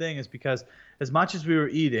doing this thing is because as much as we were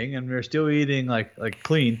eating, and we were still eating like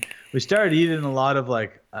clean, we started eating a lot of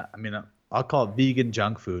like I mean, I'll call it vegan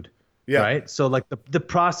junk food. Yeah. Right. So like the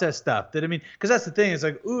processed stuff that I mean, because that's the thing. It's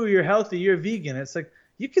like, ooh, you're healthy, you're vegan. It's like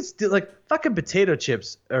you could still like fucking potato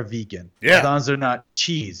chips are vegan Yeah. as long as they're not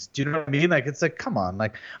cheese. Do you know what I mean? Like it's like, come on,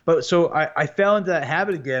 like. But so I fell into that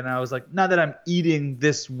habit again. And I was like, not that I'm eating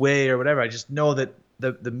this way or whatever. I just know that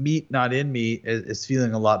the meat not in me is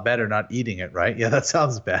feeling a lot better not eating it, right? Yeah, that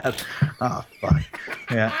sounds bad. Oh, fuck.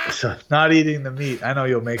 Yeah, so not eating the meat. I know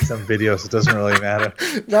you'll make some videos. It doesn't really matter.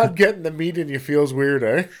 Not getting the meat in you feels weird,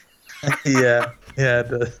 eh? Yeah, yeah, it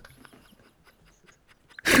does.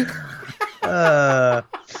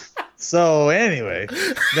 So anyway,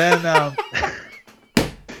 then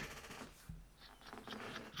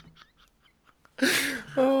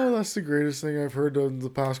Oh, that's the greatest thing I've heard in the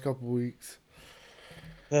past couple weeks.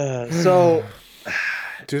 so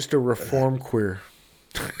Just a reform queer.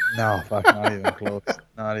 no, fuck, not even close.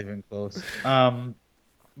 Not even close.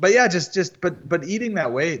 But yeah, but eating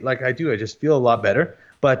that way, like I do, I just feel a lot better.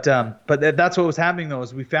 But that's what was happening though,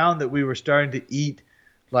 is we found that we were starting to eat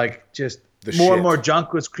like just The more shit. and more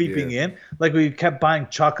junk was creeping in. Like we kept buying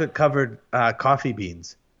chocolate covered coffee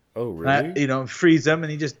beans. Oh, And I, really? freeze them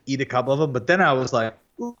and you just eat a couple of them. But then I was like,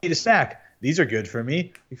 ooh, eat a snack. These are good for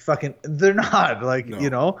me. They're not like,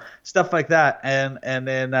 No. stuff like that. And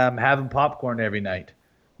then having popcorn every night,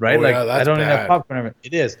 right? Oh, Like yeah, I that's don't even have bad. popcorn every.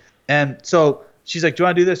 It is. And so she's like, do you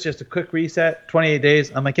want to do this? Just a quick reset, 28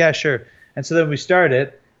 days. I'm like, yeah, sure. And so then we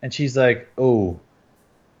started, and she's like, oh,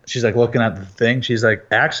 she's like looking at the thing. She's like,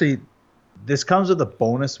 actually, this comes with a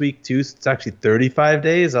bonus week too. So it's actually 35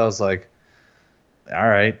 days. I was like, all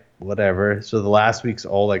right, whatever. So the last week's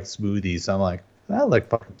all like smoothies. I'm like, I like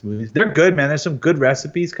fucking smoothies. They're good, man. There's some good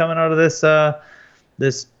recipes coming out of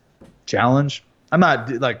this challenge. I'm not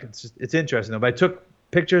like it's interesting though. But I took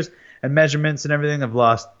pictures and measurements and everything. I've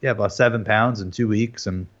lost 7 pounds in 2 weeks,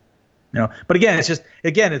 and But again,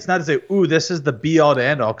 it's not to say, ooh, this is the be all to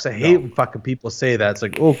end all. Because I hate when fucking people say that. It's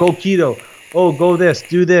like, oh, go keto. Oh, go this,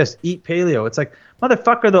 do this, eat paleo. It's like,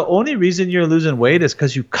 motherfucker, the only reason you're losing weight is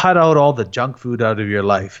because you cut out all the junk food out of your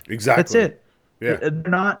life. Exactly. That's it. Yeah. They're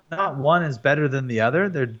not one is better than the other.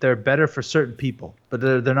 They're better for certain people, but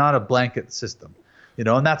they're not a blanket system. And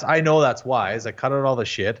I know that's why, is I cut out all the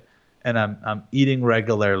shit, and I'm eating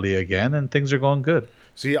regularly again, and things are going good.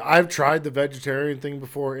 See, I've tried the vegetarian thing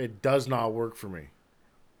before. It does not work for me.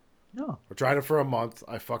 No. I tried it for a month.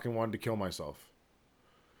 I fucking wanted to kill myself.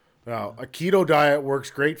 Now, a keto diet works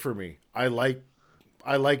great for me. I like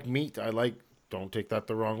meat. Don't take that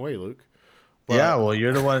the wrong way, Luke. But Yeah, well,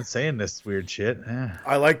 you're the one saying this weird shit. Yeah.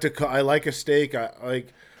 I like a steak.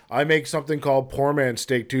 I make something called poor man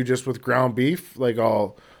steak too, just with ground beef. Like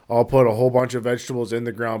I'll put a whole bunch of vegetables in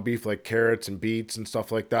the ground beef, like carrots and beets and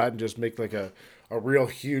stuff like that, and just make like a real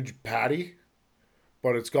huge patty.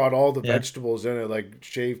 But it's got all the Yeah. vegetables in it, like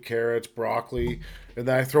shaved carrots, broccoli, and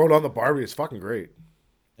then I throw it on the barbie. It's fucking great.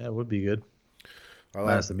 Yeah, it would be good. I like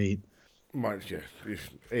Minus the meat. yeah.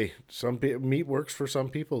 Hey, meat works for some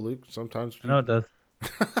people, Luke. Sometimes I know people, it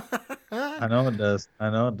does. I know it does. I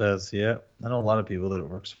know it does. Yeah. I know a lot of people that it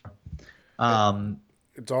works for.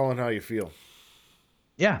 it's all in how you feel.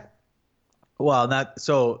 Yeah. Well,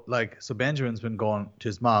 so Benjamin's been going to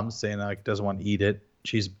his mom's saying like doesn't want to eat it.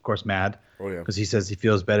 She's of course mad Oh yeah. because he says he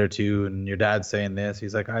feels better too, and your dad's saying this.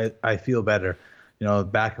 He's like, I feel better.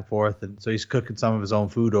 back and forth. And so he's cooking some of his own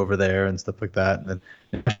food over there and stuff like that. And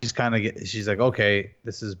then she's like, okay,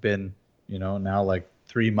 this has been, now like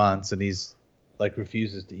 3 months, and he's like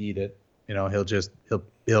refuses to eat it.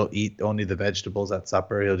 He'll eat only the vegetables at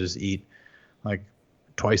supper. He'll just eat like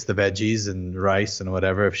twice the veggies and rice and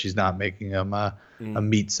whatever if she's not making him a Mm.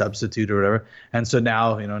 meat substitute or whatever. And so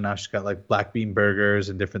now, now she's got like black bean burgers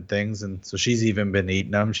and different things. And so she's even been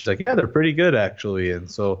eating them. She's like, yeah, they're pretty good actually. And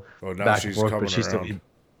so Oh, now back and she's forth, but coming she's still around. eating.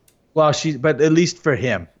 Well, but at least for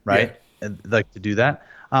him, Yeah. right? And like to do that.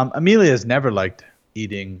 Amelia's never liked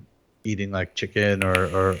eating like chicken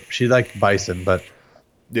or she liked bison, but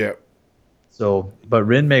Yeah. but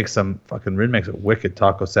Rin makes a wicked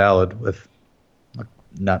taco salad with like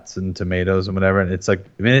nuts and tomatoes and whatever, and it's like,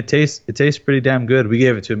 I mean, it tastes pretty damn good. We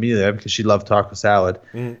gave it to Amelia because she loved taco salad,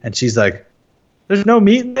 Mm. and she's like, "There's no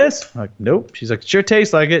meat in this." I'm like, nope. She's like, "Sure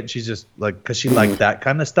tastes like it." And she's just like, because she liked that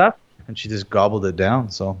kind of stuff, and she just gobbled it down.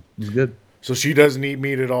 So it was good. So she doesn't eat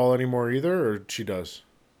meat at all anymore either, or she does?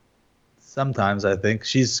 Sometimes I think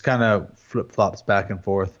she's kind of flip flops back and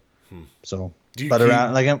forth. So, Do you but keep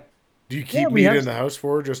around like, do you yeah, keep meat in the house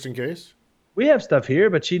for her just in case? we have stuff here,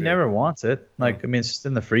 but she Yeah. never wants it. Oh. Like, I mean, it's just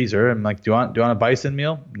in the freezer. I'm like, do you want a bison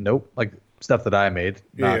meal? Nope. Like stuff that I made,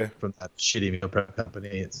 Yeah. Yeah. not from that shitty meal prep company.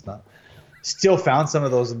 It's not. Still found some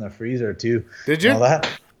of those in the freezer too. Did And all you? that.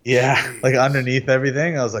 Yeah, like Jeez. underneath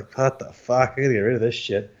everything. I was like, what the fuck? I gotta get rid of this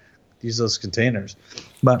shit. Use those containers.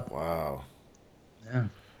 But Wow. yeah,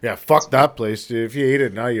 Yeah, fuck that place, dude. If you ate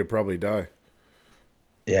it now, you'd probably die.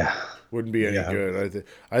 yeah, Wouldn't be any yeah, good.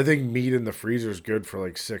 I think meat in the freezer is good for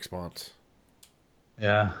like 6 months.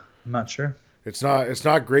 yeah. I'm not sure. It's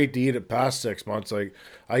not great to eat it past 6 months. Like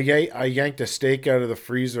I yanked a steak out of the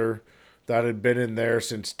freezer that had been in there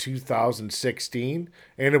since 2016,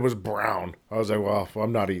 and it was brown. I was like, well,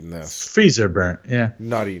 I'm not eating this. Freezer burnt. Yeah.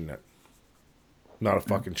 Not eating it. Not a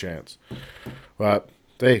fucking chance. But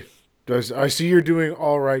hey, I see you're doing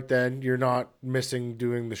all right. Then you're not missing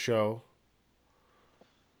doing the show.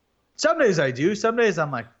 Some days I do. Some days I'm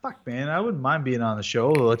like, fuck, man, I wouldn't mind being on the show.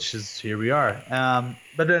 Let's just, here we are.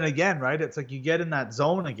 But then again, right? It's like you get in that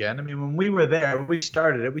zone again. I mean, when we were there, when we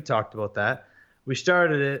started it, we talked about that. We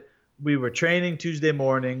started it. We were training Tuesday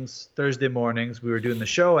mornings, Thursday mornings. We were doing the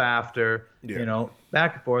show after, Yeah,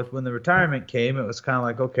 back and forth. When the retirement came, it was kind of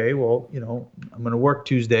like, okay, well, I'm going to work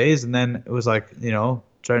Tuesdays. And then it was like,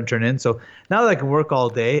 try and turn in. So now that I can work all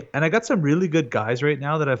day, and I got some really good guys right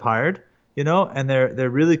now that I've hired, and they're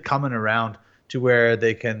really coming around to where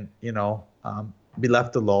they can, be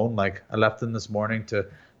left alone. Like I left them this morning to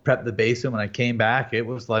prep the basin. When I came back, it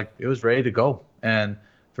was ready to go, and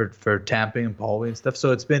for tamping and pulling and stuff.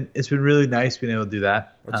 So it's been really nice being able to do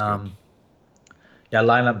that. that's good. Yeah,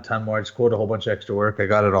 line up a ton more. I just quoted a whole bunch of extra work. I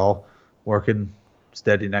got it all working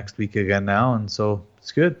steady next week again now, and so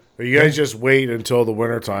it's good. But you guys just wait until the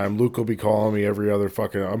winter time. Luke will be calling me every other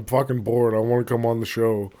fucking. I'm fucking bored. I want to come on the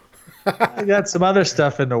show. I got some other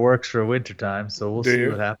stuff in the works for winter time, so we'll Do see you?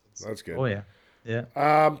 what happens. That's good. Oh yeah, yeah.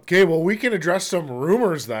 Okay, well, we can address some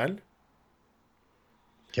rumors then.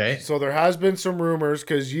 Okay. So there has been some rumors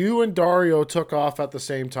because you and Dario took off at the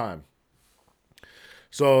same time.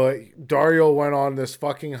 So Dario went on this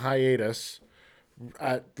fucking hiatus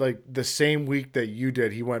at like the same week that you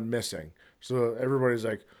did. He went missing. So everybody's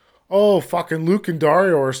like, "Oh, fucking Luke and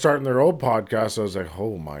Dario are starting their own podcast." I was like,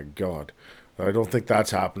 "Oh my god, I don't think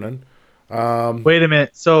that's happening." Wait a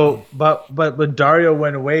minute. So, but when Dario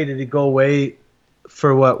went away, did he go away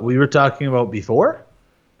for what we were talking about before?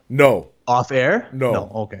 No, Off air? No.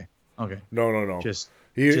 No. Okay. Okay. no. Just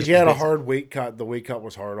He had a hard weight cut. The weight cut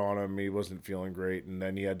was hard on him. He wasn't feeling great, and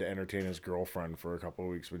then he had to entertain his girlfriend for a couple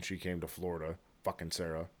of weeks when she came to Florida. Fucking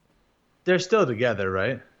Sarah. They're still together,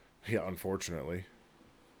 right? Yeah, unfortunately.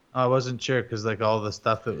 I wasn't sure because like all the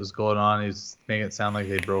stuff that was going on, he's making it sound like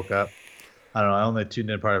they broke up. I don't know. I only tuned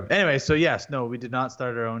in part of it. Anyway, so yes, no, we did not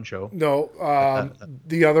start our own show. No.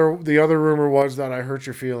 The other rumor was that I hurt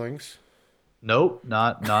your feelings. Nope,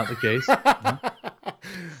 not the case.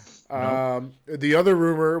 No. The other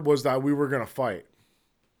rumor was that we were gonna fight.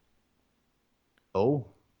 Oh,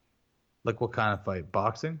 like what kind of fight?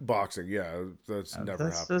 Boxing? Boxing, yeah, that's never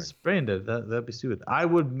happening. That's brain dead. That'd be stupid. I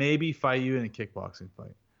would maybe fight you in a kickboxing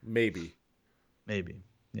fight. Maybe. Maybe.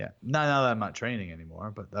 Yeah. Not now that I'm not training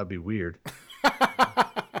anymore, but that'd be weird.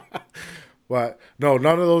 But no,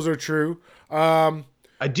 none of those are true.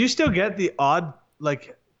 I do still get the odd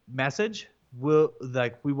like message.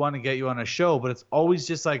 We want to get you on a show, but it's always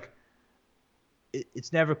just like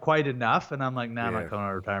it's never quite enough. And I'm like, nah, I'm Yeah. not coming out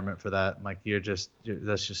of retirement for that. I'm like,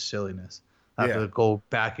 that's just silliness. have Yeah. to go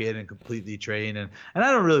back in and completely train, and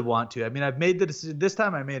I don't really want to. I mean, I've made the decision this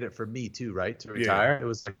time. I made it for me too, right? To Yeah. retire. It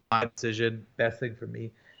was like my decision, best thing for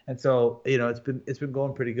me, and so it's been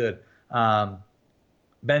going pretty good.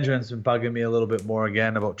 Benjamin's been bugging me a little bit more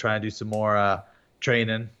again about trying to do some more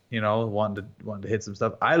training. Wanting to hit some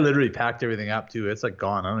stuff. I literally packed everything up too. It's like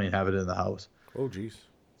gone. I don't even have it in the house. Oh, geez.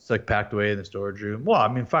 It's like packed away in the storage room. Well, I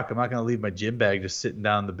mean, fuck, I'm not gonna leave my gym bag just sitting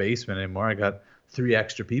down in the basement anymore. I got 3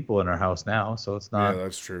 extra people in our house now, so it's Yeah, not,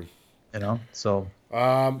 that's true. so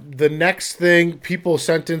The next thing, people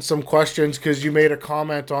sent in some questions because you made a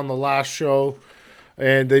comment on the last show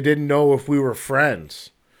and they didn't know if we were friends.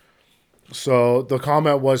 So the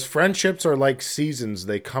comment was friendships are like seasons,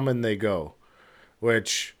 they come and they go,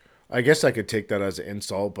 which I guess I could take that as an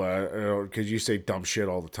insult, but because you say dumb shit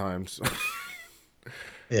all the time. So,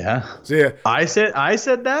 yeah. so yeah, I said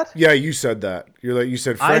that. yeah, you said that. You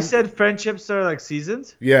said I friend. said friendships are like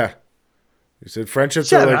seasons. Yeah, you said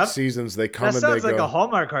friendships are Shut like up. seasons, they come That and they sounds like a go.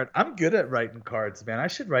 Hallmark card. I'm good at writing cards, man. I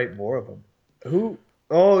should write more of them. Who?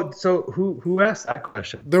 Oh, so who asked that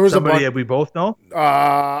question? There was a Somebody bunch. that we both know.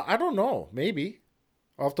 I don't know. Maybe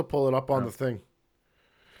I'll have to pull it up on the No. thing.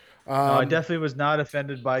 No, I Um, definitely was not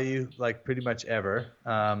offended by you, like pretty much ever.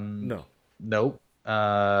 no. Nope.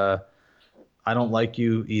 I don't like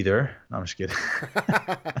you either. No, I'm just kidding.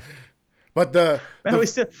 But the Man, we the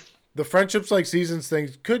still. the friendships like seasons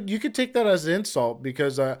things could take that as an insult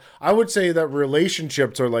because I would say that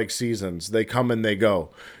relationships are like seasons. They come and they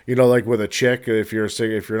go. Like with a chick if you're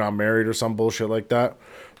not married or some bullshit like that.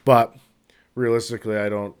 But realistically, I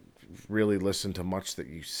don't really listen to much that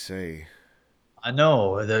you say. I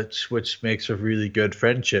know that, which makes a really good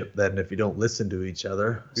friendship. Then, if you don't listen to each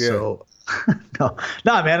other, Yeah. so no,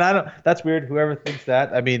 no, man, I don't. That's weird. Whoever thinks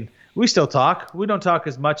that. I mean, we still talk. We don't talk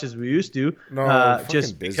as much as we used to, No, fucking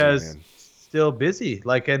just busy, because man. still busy.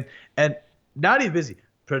 Like and not even busy,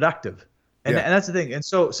 productive, and Yeah. and that's the thing. And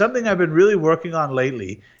so something I've been really working on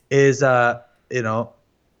lately is ROI,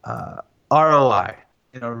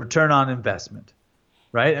 return on investment,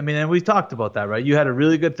 right? I mean, and we talked about that, right? You had a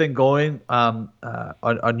really good thing going on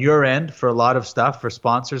your end for a lot of stuff for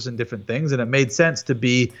sponsors and different things, and it made sense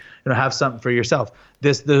to have something for yourself.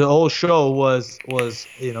 The whole show was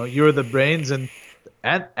you're the brains and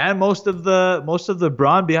most of the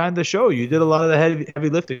brawn behind the show. You did a lot of the heavy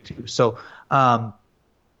lifting too. So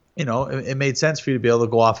it made sense for you to be able to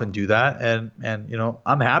go off and do that, and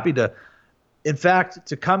I'm happy to. In fact,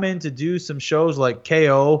 to come in to do some shows like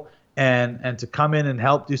KO and to come in and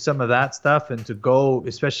help do some of that stuff and to go,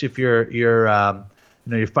 especially if you're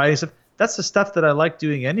fighting stuff. That's the stuff that I like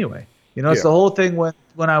doing anyway. It's Yeah. the whole thing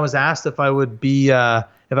when I was asked if I'd be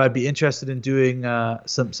interested in doing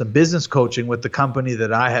some business coaching with the company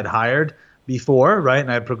that I had hired before, right?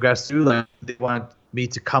 And I progressed through, like they wanted me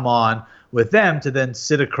to come on with them to then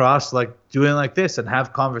sit across like doing like this and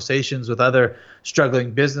have conversations with other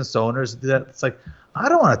struggling business owners. It's like I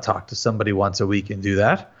don't want to talk to somebody once a week and do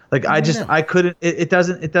that. Like No. I couldn't. It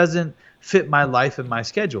doesn't fit my life and my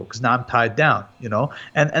schedule because now I'm tied down.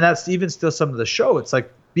 And that's even still some of the show. It's like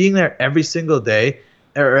being there every single day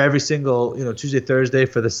or every single Tuesday, Thursday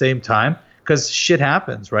for the same time because shit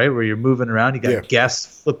happens, right? Where you're moving around, you Yeah. got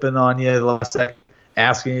guests flipping on you the last second,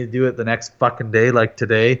 asking you to do it the next fucking day, like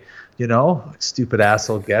today, like stupid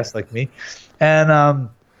asshole guests like me, and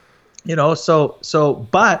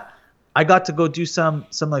but I got to go do some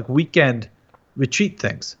like weekend retreat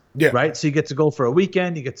things, Yeah. right? So you get to go for a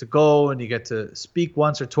weekend, you get to go and you get to speak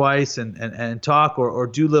once or twice and talk or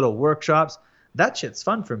do little workshops. That shit's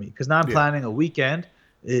fun for me because now I'm Yeah. planning a weekend.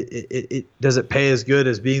 Does it pay as good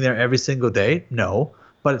as being there every single day? No,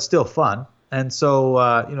 but it's still fun. And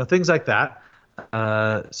so things like that.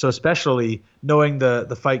 So especially knowing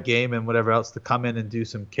the fight game and whatever else to come in and do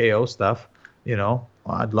some KO stuff,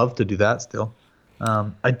 I'd love to do that still.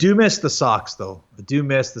 I do miss the socks though. I do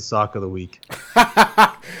miss the sock of the week.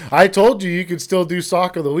 I told you could still do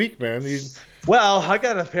sock of the week, man. Well, I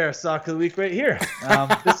got a pair of sock of the week right here.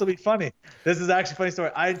 This will be funny. This is actually a funny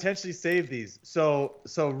story. I intentionally saved these. So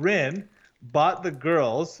Rin bought the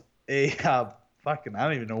girls a fucking I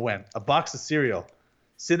don't even know when a box of cereal,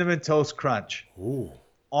 cinnamon toast crunch. Ooh.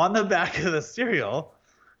 On the back of the cereal,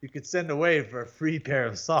 you could send away for a free pair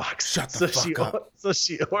of socks. Shut the fuck up. So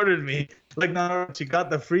she ordered me she got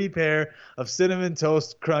the free pair of cinnamon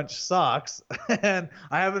toast crunch socks, and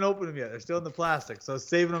I haven't opened them yet. They're still in the plastic, so I was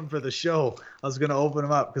saving them for the show. I was gonna open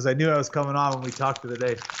them up because I knew I was coming on when we talked the other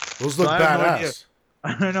day. Those So look I have no idea. badass.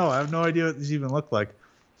 I don't know. I have no idea what these even look like.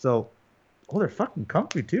 So, they're fucking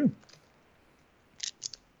comfy too.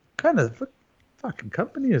 What kind of fucking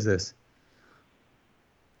company is this?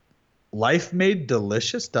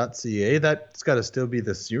 lifemadedelicious.ca. That's got to still be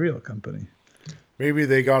the cereal company. Maybe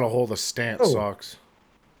they got a hold of Stant Oh, socks.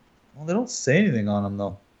 well, they don't say anything on them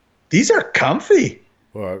though. These are comfy.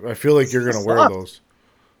 Well, I feel like This you're feels gonna wear soft. those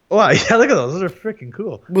Wow, yeah, look at those. Those are freaking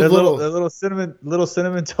cool. with They're little. little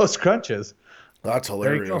cinnamon toast crunches. That's There you go.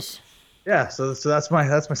 hilarious. Yeah, so that's my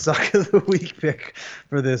sock of the week pick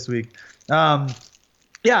for this week. Um,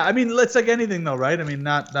 yeah, I mean, it's like anything though, right? I mean,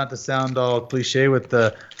 not to sound all cliche with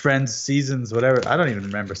the friends, seasons, whatever. I don't even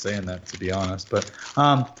remember saying that to be honest, but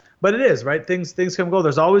it is right. Things come and go.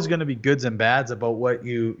 There's always going to be goods and bads about what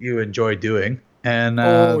you enjoy doing, and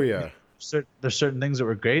Oh yeah. there's certain things that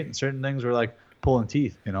were great, and certain things were like pulling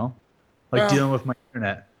teeth, like Well, dealing with my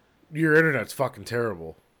internet. your internet's fucking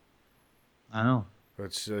terrible. I know.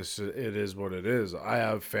 It's just it is what it is. I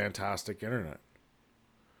have fantastic internet,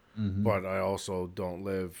 Hmm. but I also don't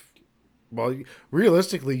live. Well,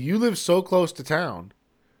 realistically, you live so close to town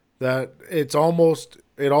that it almost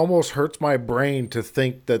hurts my brain to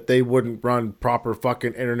think that they wouldn't run proper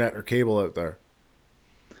fucking internet or cable out there.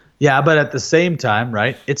 Yeah, but at the same time,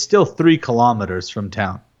 right? It's still 3 kilometers from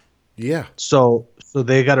town. Yeah, So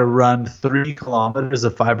they got to run 3 kilometers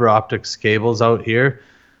of fiber optics cables out here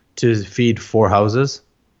to feed 4 houses.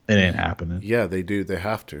 It ain't happening. yeah, they do. They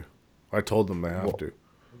have to. I told them they have Well, to.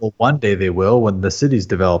 well, one day they will when the city's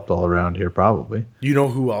developed all around here, probably. You know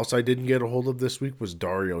who else I didn't get a hold of this week was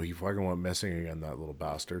Dario. He fucking went missing again. That little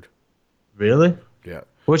bastard. Really? Yeah.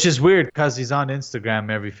 Which is weird because he's on Instagram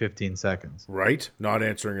every 15 seconds. Right? Not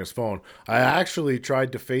answering his phone. I actually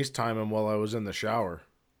tried to FaceTime him while I was in the shower.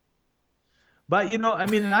 But I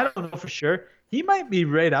mean, and I don't know for sure. He might be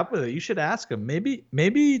right up with it. You should ask him.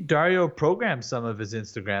 Maybe Dario programs some of his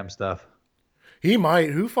Instagram stuff. He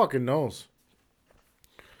might. Who fucking knows?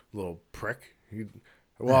 Little prick.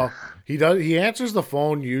 Well, he does. He answers the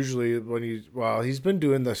phone usually when he's been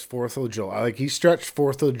doing this 4th of July. Like he stretched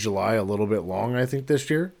 4th of July a little bit long, I think, this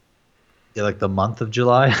year. Yeah, like the month of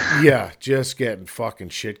July. Yeah, just getting fucking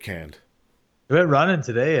shit canned. We went running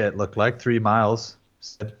today. It looked like 3 miles.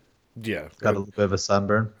 Yeah, Got a little bit of a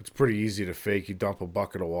sunburn. it's pretty easy to fake. You dump a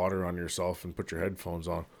bucket of water on yourself and put your headphones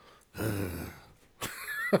on.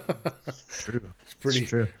 True. It's It's pretty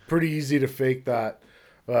true. pretty easy to fake that.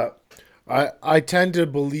 But I tend to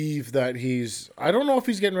believe that I don't know if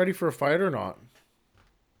he's getting ready for a fight or not.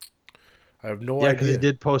 I have no Yeah, because he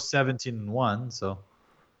idea. did post 17-1. So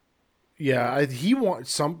Yeah, he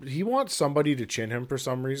wants somebody to chin him for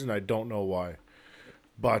some reason. I don't know why.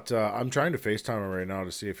 But I'm trying to FaceTime him right now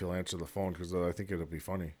to see if he'll answer the phone because I think it'll be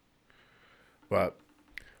funny. But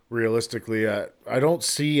realistically, I don't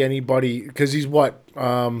see anybody because he's what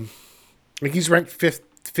like he's ranked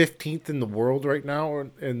 15th in the world right now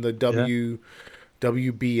in the yeah,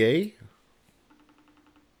 WBA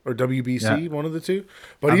or yeah. WBC, one of the two.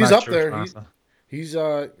 But I'm he's not up sure. there. Honestly.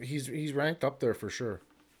 He's ranked up there for sure.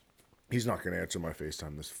 He's not going to answer my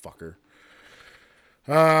FaceTime, this fucker.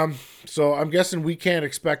 So I'm guessing we can't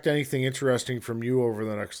expect anything interesting from you over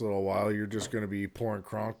the next little while. You're just going to be pouring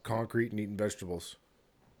concrete and eating vegetables.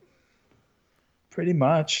 Pretty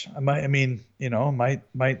much. I might. I mean,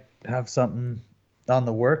 might have something on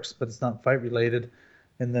the works, but it's not fight related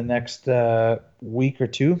in the next week or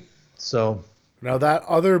two. So Now that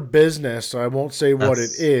other business, I won't say what it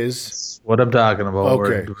that's is. that's what I'm talking about.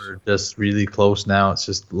 Okay, We're just really close now. It's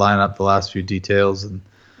just line up the last few details and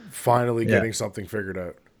finally yeah, getting something figured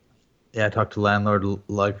out. yeah. I talked to landlord,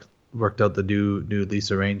 like worked out the new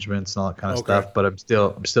lease arrangements and all that kind of Okay, stuff. But I'm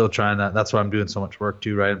still trying to. That's why I'm doing so much work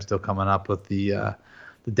too, right? I'm still coming up with the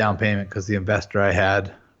down payment because the investor I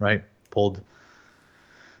had, right, pulled,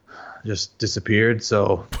 just disappeared.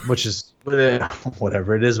 So, which is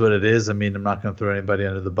whatever, it is what it is. I mean, I'm not going to throw anybody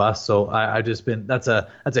under the bus. So I just been that's a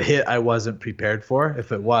hit I wasn't prepared for.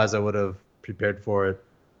 If it was, I would have prepared for it,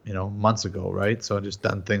 months ago, right? So I just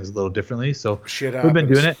done things a little differently. So shit we've been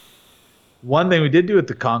doing happens. it. One thing we did do with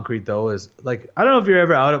the concrete though is, like, I don't know if you're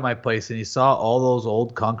ever out at my place and you saw all those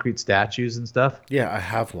old concrete statues and stuff. Yeah, I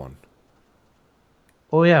have one.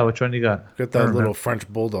 Oh yeah, which one you got? Got I don't that little remember. French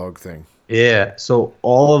bulldog thing. Yeah, so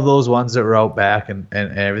all of those ones that were out back and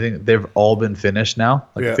everything, they've all been finished now,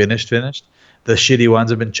 like Yeah. finished. The shitty ones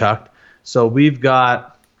have been chucked. So we've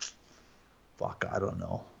got, fuck, I don't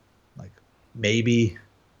know, like maybe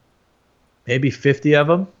 50 of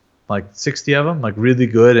them, like 60 of them, like really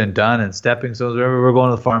good and done and stepping stones. Wherever we're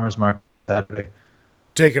going to the farmers market Saturday.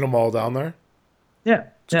 Taking them all down there. Yeah,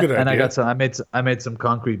 It's a yeah. good And I idea. got some. I made some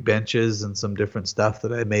concrete benches and some different stuff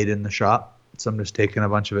that I made in the shop. So I'm just taking a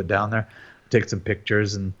bunch of it down there, take some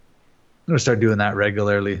pictures, and I'm gonna start doing that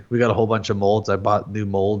regularly. We got a whole bunch of molds. I bought new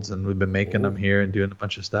molds, and we've been making them Oh, here and doing a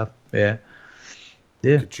bunch of stuff. Yeah, Look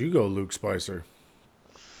Yeah, at you go, Luke Spicer.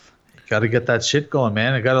 got to get that shit going,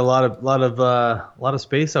 man. I got a lot of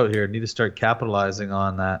space out here. Need to start capitalizing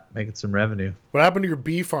on that, making some revenue What happened to your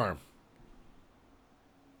bee farm?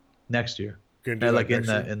 next year. Gonna do And that like next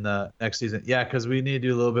year? in the next season. Yeah, because we need to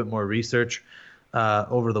do a little bit more research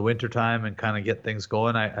over the winter time and kind of get things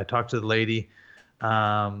going. I talked to the lady,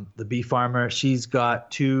 the bee farmer. She's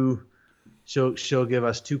got two. She'll give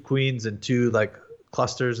us two queens and two like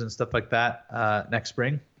clusters and stuff like that next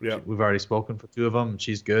spring. Yep. We've already spoken for two of them, and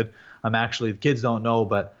she's good. I'm actually, the kids don't know,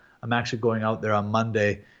 but I'm actually going out there on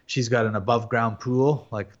Monday. She's got an above ground pool,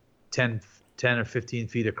 like 10 or 15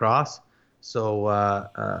 feet across.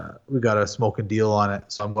 So we got a smoking deal on it.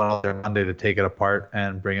 So I'm going out there Monday to take it apart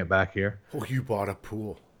and bring it back here. Oh, you bought a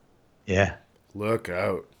pool. Yeah. Look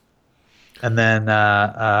out. And then,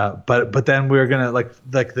 but then we're gonna like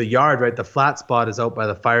the yard, right? The flat spot is out by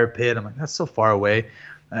the fire pit. I'm like, that's so far away.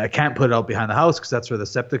 I can't put it out behind the house because that's where the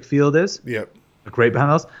septic field is, Yep. like right behind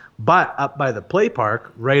the house. But up by the play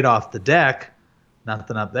park, right off the deck,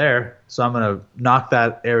 nothing up there. So I'm gonna knock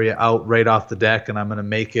that area out right off the deck, and I'm gonna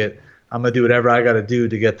make it. I'm gonna do whatever I gotta do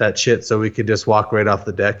to get that shit so we can just walk right off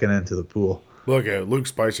the deck and into the pool. Look at Luke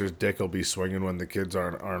Spicer's dick will be swinging when the kids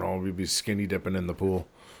aren't home. He'll be skinny dipping in the pool.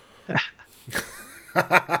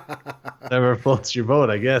 Never floats your boat,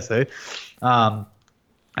 I guess, eh? Um,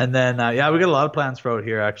 and then yeah, we got a lot of plans for out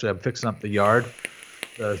here. Actually, I'm fixing up the yard,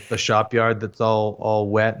 the shop yard that's all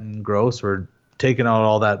wet and gross. We're taking out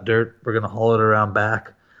all that dirt. We're gonna haul it around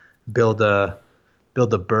back, build a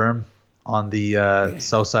berm on the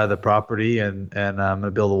south side of the property, and I'm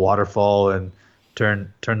gonna build a waterfall and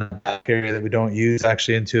turn the back area that we don't use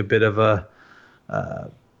actually into a bit of a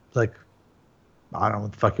like I don't know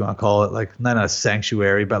what the fuck you want to call it, like not a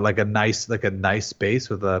sanctuary, but like a nice space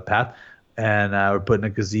with a path. And we're putting a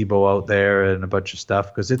gazebo out there and a bunch of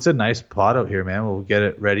stuff because it's a nice plot out here, man. We'll get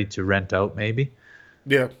it ready to rent out maybe.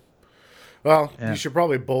 Yeah. Well, you Yeah, should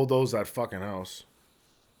probably bulldoze that fucking house.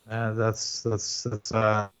 that's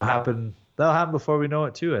happen. That'll happen before we know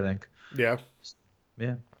it too. I think. Yeah.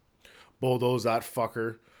 Yeah, Bulldoze that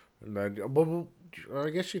fucker. And then, well, I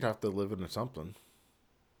guess you'd have to live in something.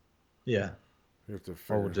 yeah. You have to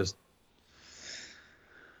Or we'll figure. just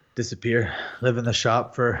disappear, live in the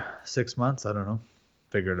shop for 6 months. I don't know.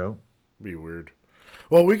 Figure it out. Be weird.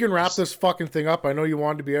 Well, we can wrap this fucking thing up. I know you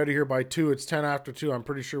wanted to be out of here by 2. It's 10 after 2. I'm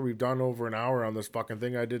pretty sure we've done over an hour on this fucking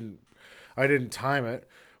thing. I didn't time it.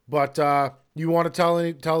 But you want to tell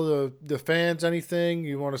the fans anything?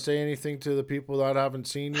 You want to say anything to the people that haven't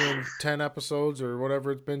seen you in 10 episodes or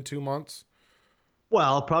whatever it's been, 2 months?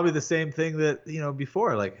 Well, probably the same thing that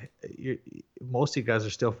before. Like, most of you guys are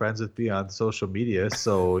still friends with me on social media,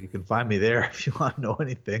 so you can find me there if you want to know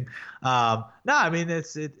anything. No, I mean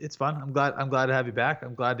it's fun. I'm glad to have you back.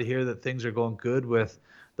 I'm glad to hear that things are going good with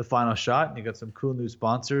the final shot, and you got some cool new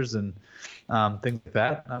sponsors and things like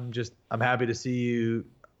that. I'm happy to see you.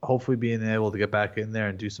 Hopefully, being able to get back in there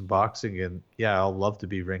and do some boxing, and yeah, I'll love to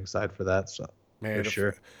be ringside for that. So for Man, if,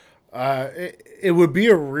 sure. it would be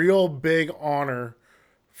a real big honor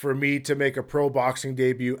for me to make a pro boxing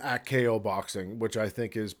debut at KO Boxing, which I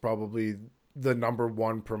think is probably the number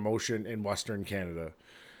one promotion in Western Canada.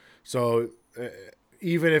 So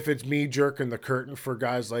even if it's me jerking the curtain for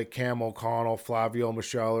guys like Cam O'Connell, Flavio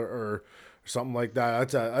Michelle, or something like that,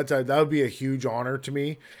 that would be a huge honor to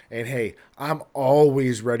me. And hey, I'm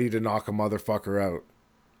always ready to knock a motherfucker out.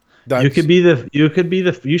 That's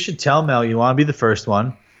You should tell Mel you want to be the first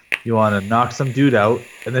one. You want to knock some dude out,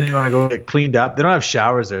 and then you want to go get cleaned up. They don't have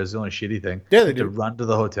showers there. Is the only shitty thing. yeah, You they have to do. run to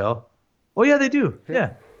the hotel. Oh yeah, they do. Yeah,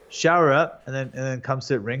 Yeah, shower up, and then come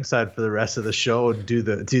sit ringside for the rest of the show and do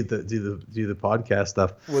the podcast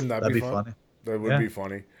stuff. wouldn't that That'd be be fun? funny. That would Yeah. be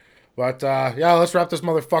funny. But yeah, let's wrap this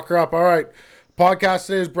motherfucker up. All right. Podcast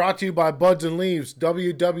today is brought to you by Buds and Leaves.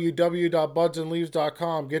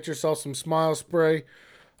 www.budsandleaves.com. Get yourself some smile spray,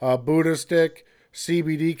 Buddha stick,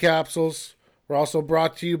 CBD capsules. We're also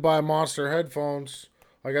brought to you by Monster headphones.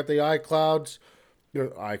 I got the iClouds.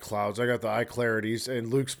 iClouds. I got the iClarities, and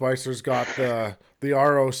Luke Spicer's got the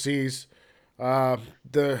ROCs.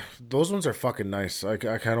 The those ones are fucking nice. I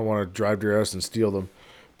kind of want to drive to your house and steal them.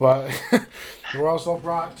 But we're also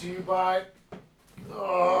brought to you by.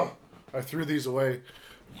 Oh, I threw these away.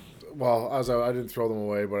 Well, as I didn't throw them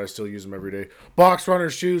away, but I still use them every day. Box Runner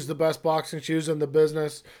Shoes, the best boxing shoes in the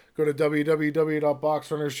business. Go to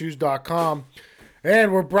www.boxrunnershoes.com.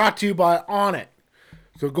 And we're brought to you by Onnit.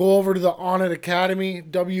 So go over to the Onnit Academy,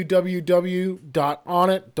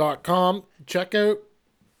 www.onnit.com. Check out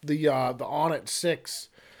the Onnit 6.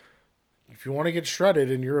 If you want to get shredded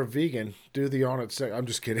and you're a vegan, do the Onnit 6. I'm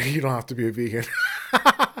just kidding. You don't have to be a vegan.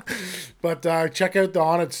 But check out the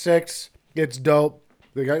On at 6. It's dope.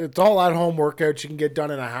 It's all at home workouts you can get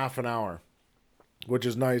done in a half an hour, which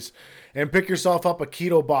is nice. And pick yourself up a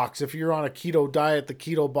keto box. If you're on a keto diet, the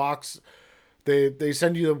keto box, they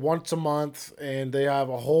send you once a month, and they have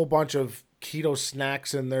a whole bunch of keto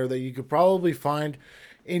snacks in there that you could probably find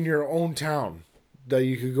in your own town that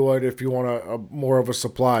you could go out if you want a more of a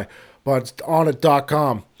supply. But it's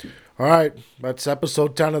onit.com. All right, that's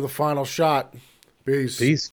episode 10 of The Final Shot. Peace. Peace.